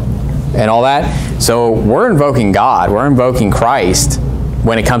power and all that. So we're invoking God. We're invoking Christ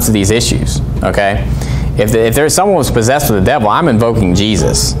when it comes to these issues, okay? If there's someone who's possessed with the devil, I'm invoking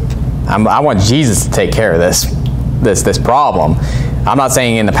Jesus. I want Jesus to take care of this problem. I'm not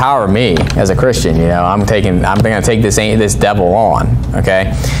saying in the power of me as a Christian, you know. I'm going to take this devil on,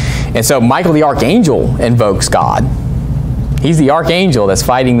 okay? And so Michael the archangel invokes God. He's the archangel that's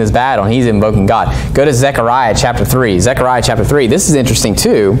fighting this battle, and he's invoking God. Go to Zechariah chapter 3. Zechariah chapter 3. This is interesting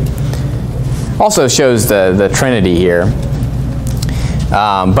too. Also shows the Trinity here.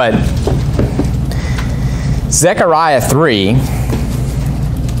 But Zechariah 3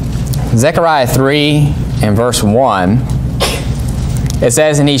 and verse 1, it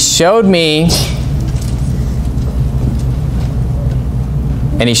says, "And he showed me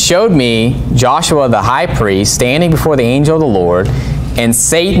Joshua the high priest standing before the angel of the Lord, and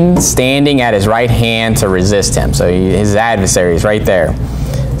Satan standing at his right hand to resist him." So his adversary is right there,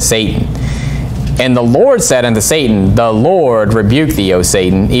 Satan. "And the Lord said unto Satan, The Lord rebuke thee, O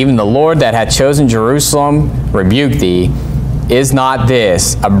Satan, even the Lord that hath chosen Jerusalem rebuke thee. Is not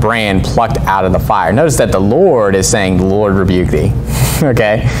this a brand plucked out of the fire?" Notice that the Lord is saying, "The Lord rebuke thee."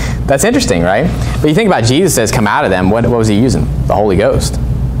 Okay, that's interesting, right? But you think about Jesus says, "Come out of them." What was he using? The Holy Ghost.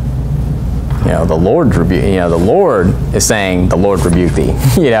 You know, the Lord rebuke. You know, the Lord is saying, "The Lord rebuke thee."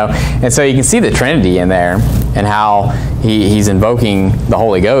 You know, and so you can see the Trinity in there and how he's invoking the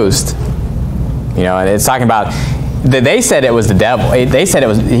Holy Ghost. You know, and it's talking about. They said it was the devil. They said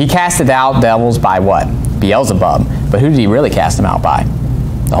he casted out devils by what? Beelzebub. But who did he really cast them out by?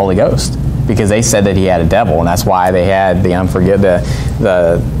 The Holy Ghost. Because they said that he had a devil, and that's why they had the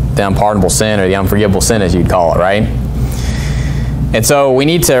the unpardonable sin, or the unforgivable sin, as you'd call it, right? And so we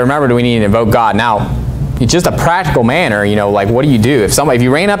need to remember, we need to invoke God. Now, in just a practical manner, like what do you do? If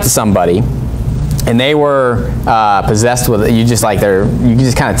you ran up to somebody and they were possessed with it, you just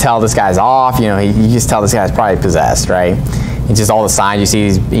kind of tell this guy's off, you just tell this guy's probably possessed, right? It's just all the signs you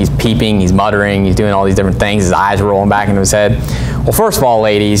see. He's peeping, he's muttering, he's doing all these different things, his eyes are rolling back into his head. Well, first of all,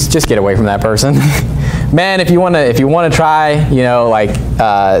 ladies, just get away from that person. Men, if you want to try,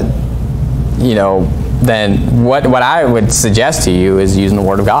 then what I would suggest to you is using the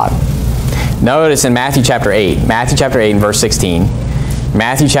Word of God. Notice in Matthew chapter 8 and verse 16.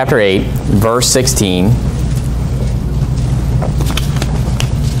 Matthew chapter 8, verse 16.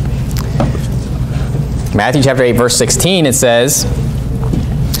 Matthew chapter 8, verse 16, it says,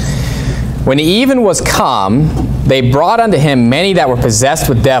 "When even was come, they brought unto him many that were possessed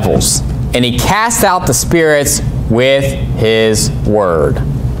with devils, and he cast out the spirits with his word,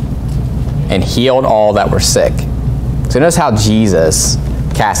 and healed all that were sick." So notice how Jesus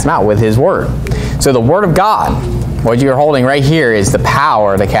cast them out with his word. So the word of God, what you're holding right here, is the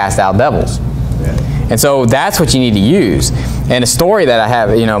power to cast out devils. And so that's what you need to use. And a story that I have,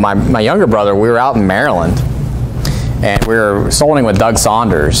 my younger brother, we were out in Maryland, and we were souling with Doug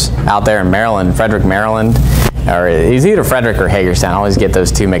Saunders out there in Maryland, Frederick, Maryland. Or he's either Frederick or Hagerstown. I always get those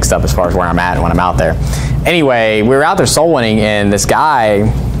two mixed up as far as where I'm at when I'm out there. Anyway, we were out there soul winning, and this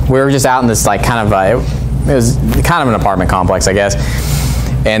guy, we were just out in this it was kind of an apartment complex, I guess.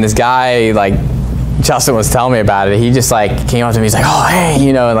 And this guy, Justin was telling me about it, he just came up to me, he's like, "Oh, hey,"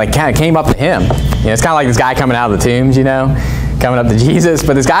 and kind of came up to him. It's kind of like this guy coming out of the tombs, coming up to Jesus.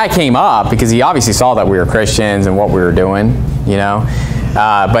 But this guy came up because he obviously saw that we were Christians and what we were doing,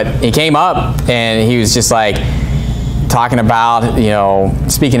 But he came up and he was just talking about,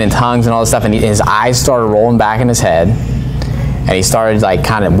 speaking in tongues and all this stuff, and his eyes started rolling back in his head, and he started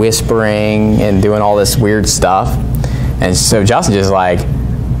kind of whispering and doing all this weird stuff. And so Justin just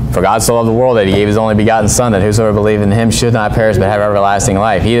 "For God so loved the world that he gave his only begotten Son, that whosoever believeth in him should not perish but have everlasting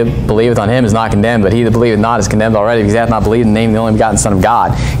life. He that believeth on him is not condemned, but he that believeth not is condemned already, because he hath not believed in the name of the only begotten Son of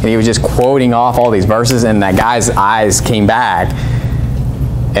God." And he was just quoting off all these verses, and that guy's eyes came back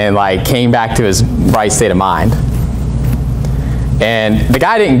and came back to his right state of mind. And the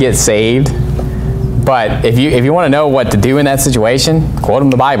guy didn't get saved, but if you want to know what to do in that situation, quote him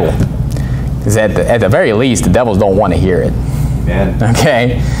the Bible. Because at the very least, the devils don't want to hear it. Amen.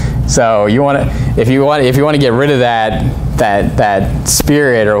 Okay, so if you want to get rid of that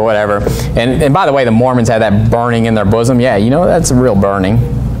spirit or whatever. And by the way, the Mormons have that burning in their bosom. Yeah, that's a real burning,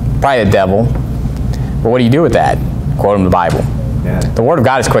 probably the devil. But what do you do with that? Quote them the Bible. Yeah. The Word of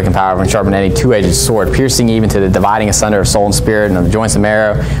God is quick and powerful and sharper than any two-edged sword, piercing even to the dividing asunder of soul and spirit and of the joints and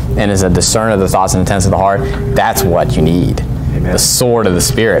marrow, and is a discerner of the thoughts and intents of the heart. That's what you need. Amen. The sword of the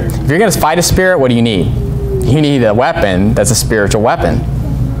Spirit. If you're going to fight a spirit, what do you need? You need a weapon that's a spiritual weapon.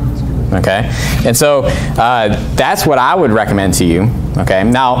 Okay? And so that's what I would recommend to you. Okay?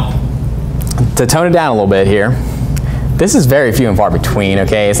 Now, to tone it down a little bit here, this is very few and far between,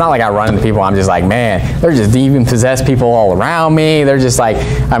 okay? It's not like I run into people, I'm just man, they're just demon-possessed people all around me. They're just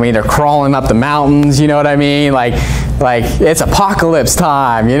they're crawling up the mountains, you know what I mean? It's apocalypse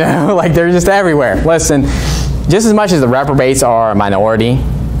time, they're just everywhere. Listen, just as much as the reprobates are a minority,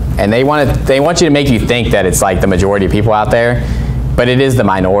 and they want you to make you think that it's the majority of people out there, but it is the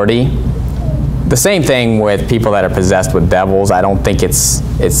minority. The same thing with people that are possessed with devils. I don't think it's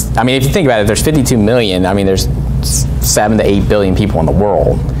I mean, if you think about it, there's 52 million. I mean, there's 7 to 8 billion people in the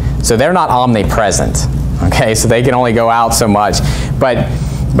world. So they're not omnipresent. Okay, so they can only go out so much. But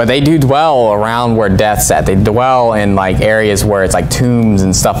they do dwell around where death's at. They dwell in areas where it's tombs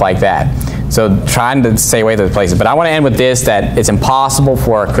and stuff like that. So trying to stay away from those places. But I want to end with this, that it's impossible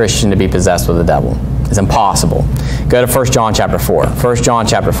for a Christian to be possessed with the devil. It's impossible. Go to 1 John chapter 4. 1 John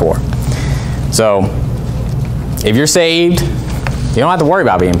chapter 4. So if you're saved, you don't have to worry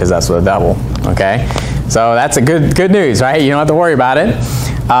about being possessed with the devil. Okay? So that's a good news, right? You don't have to worry about it.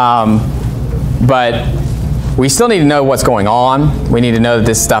 But we still need to know what's going on. We need to know that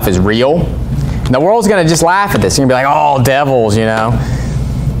this stuff is real. And the world's going to just laugh at this. You're going to be oh, devils,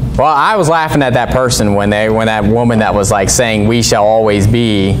 Well, I was laughing at that person when that woman that was saying "we shall always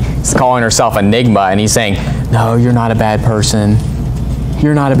be," is calling herself Enigma, and he's saying, "No, you're not a bad person.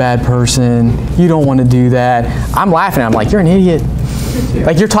 You're not a bad person. You don't want to do that." I'm laughing. I'm "You're an idiot.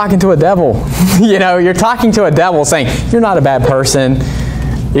 You're talking to a devil. You're talking to a devil saying you're not a bad person."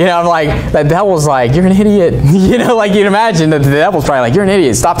 I'm that devil's "You're an idiot." You can imagine that the devil's probably "You're an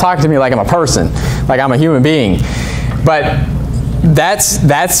idiot. Stop talking to me like I'm a person, like I'm a human being." But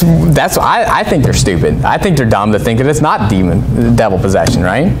I think they're stupid. I think they're dumb to think that it's not devil possession,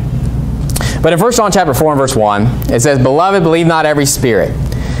 right? But in 1 John chapter 4 and verse 1, it says, "Beloved, believe not every spirit,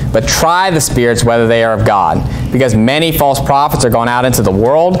 but try the spirits whether they are of God, because many false prophets are gone out into the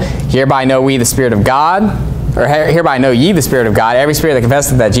world. Hereby know we the Spirit of God, or hereby know ye the Spirit of God. Every spirit that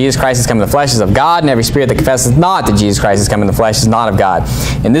confesseth that Jesus Christ is come in the flesh is of God, and every spirit that confesseth not that Jesus Christ is come in the flesh is not of God.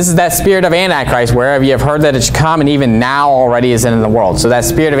 And this is that spirit of Antichrist, wherever ye have heard that it should come, and even now already is in the world." So that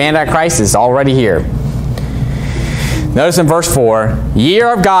spirit of Antichrist is already here. Notice in verse 4, "Ye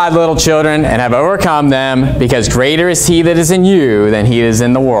are of God, little children, and have overcome them, because greater is he that is in you than he is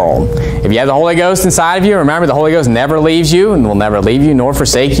in the world." If you have the Holy Ghost inside of you, remember the Holy Ghost never leaves you and will never leave you nor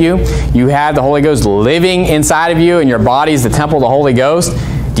forsake you. You have the Holy Ghost living inside of you, and your body is the temple of the Holy Ghost.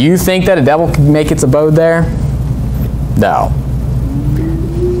 Do you think that a devil can make its abode there? No.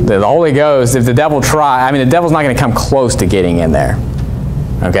 The Holy Ghost, if the devil the devil's not going to come close to getting in there.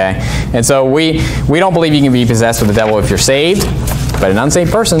 Okay? And so we don't believe you can be possessed with the devil if you're saved, but an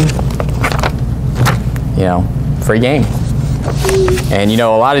unsaved person, free game. And a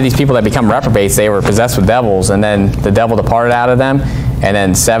lot of these people that become reprobates, they were possessed with devils, and then the devil departed out of them, and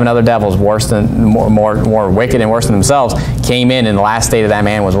then 7 other devils more wicked and worse than themselves came in, and the last state of that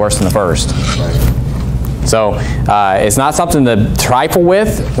man was worse than the first. So it's not something to trifle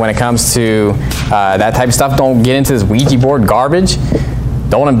with when it comes to that type of stuff. Don't get into this Ouija board garbage.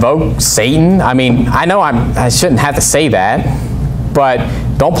 Don't invoke Satan. I mean, I know I shouldn't have to say that, but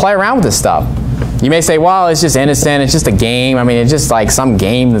don't play around with this stuff. You may say, well, it's just innocent, it's just a game. I mean, it's just like some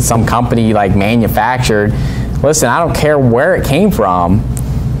game that some company manufactured. Listen, I don't care where it came from.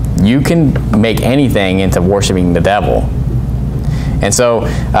 You can make anything into worshiping the devil. And so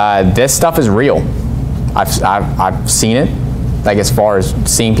this stuff is real. I've seen it, as far as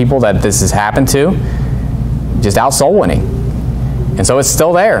seeing people that this has happened to, just out soul winning. And so it's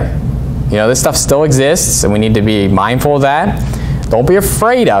still there. This stuff still exists, and we need to be mindful of that. Don't be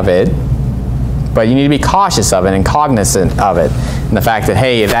afraid of it, but you need to be cautious of it and cognizant of it. And the fact that,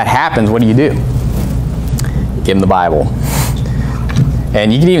 hey, if that happens, what do? Give them the Bible.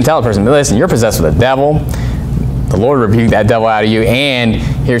 And you can even tell a person, listen, you're possessed with the devil. The Lord rebuked that devil out of you, and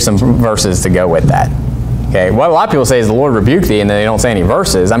here's some verses to go with that. Okay, what a lot of people say is the Lord rebuked thee, and then they don't say any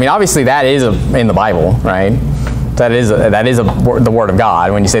verses. I mean, obviously that is in the Bible, right? That is the Word of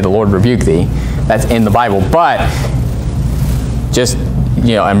God. When you say the Lord rebuked thee, that's in the Bible. But just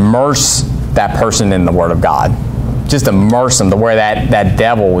immerse that person in the Word of God. Just immerse them to where that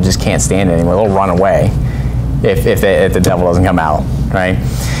devil just can't stand it anymore. They'll run away if the devil doesn't come out, right?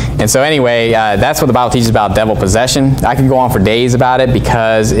 And so anyway, that's what the Bible teaches about devil possession. I could go on for days about it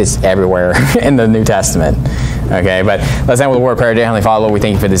because it's everywhere in the New Testament. Okay, but let's end with a word of prayer. Dear Heavenly Father, Lord, we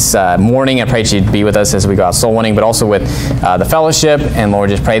thank you for this morning. I pray that you'd be with us as we go out soul winning, but also with the fellowship. And Lord,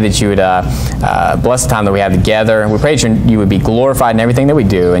 just pray that you would bless the time that we have together. And we pray that you would be glorified in everything that we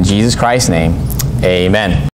do. In Jesus Christ's name, amen.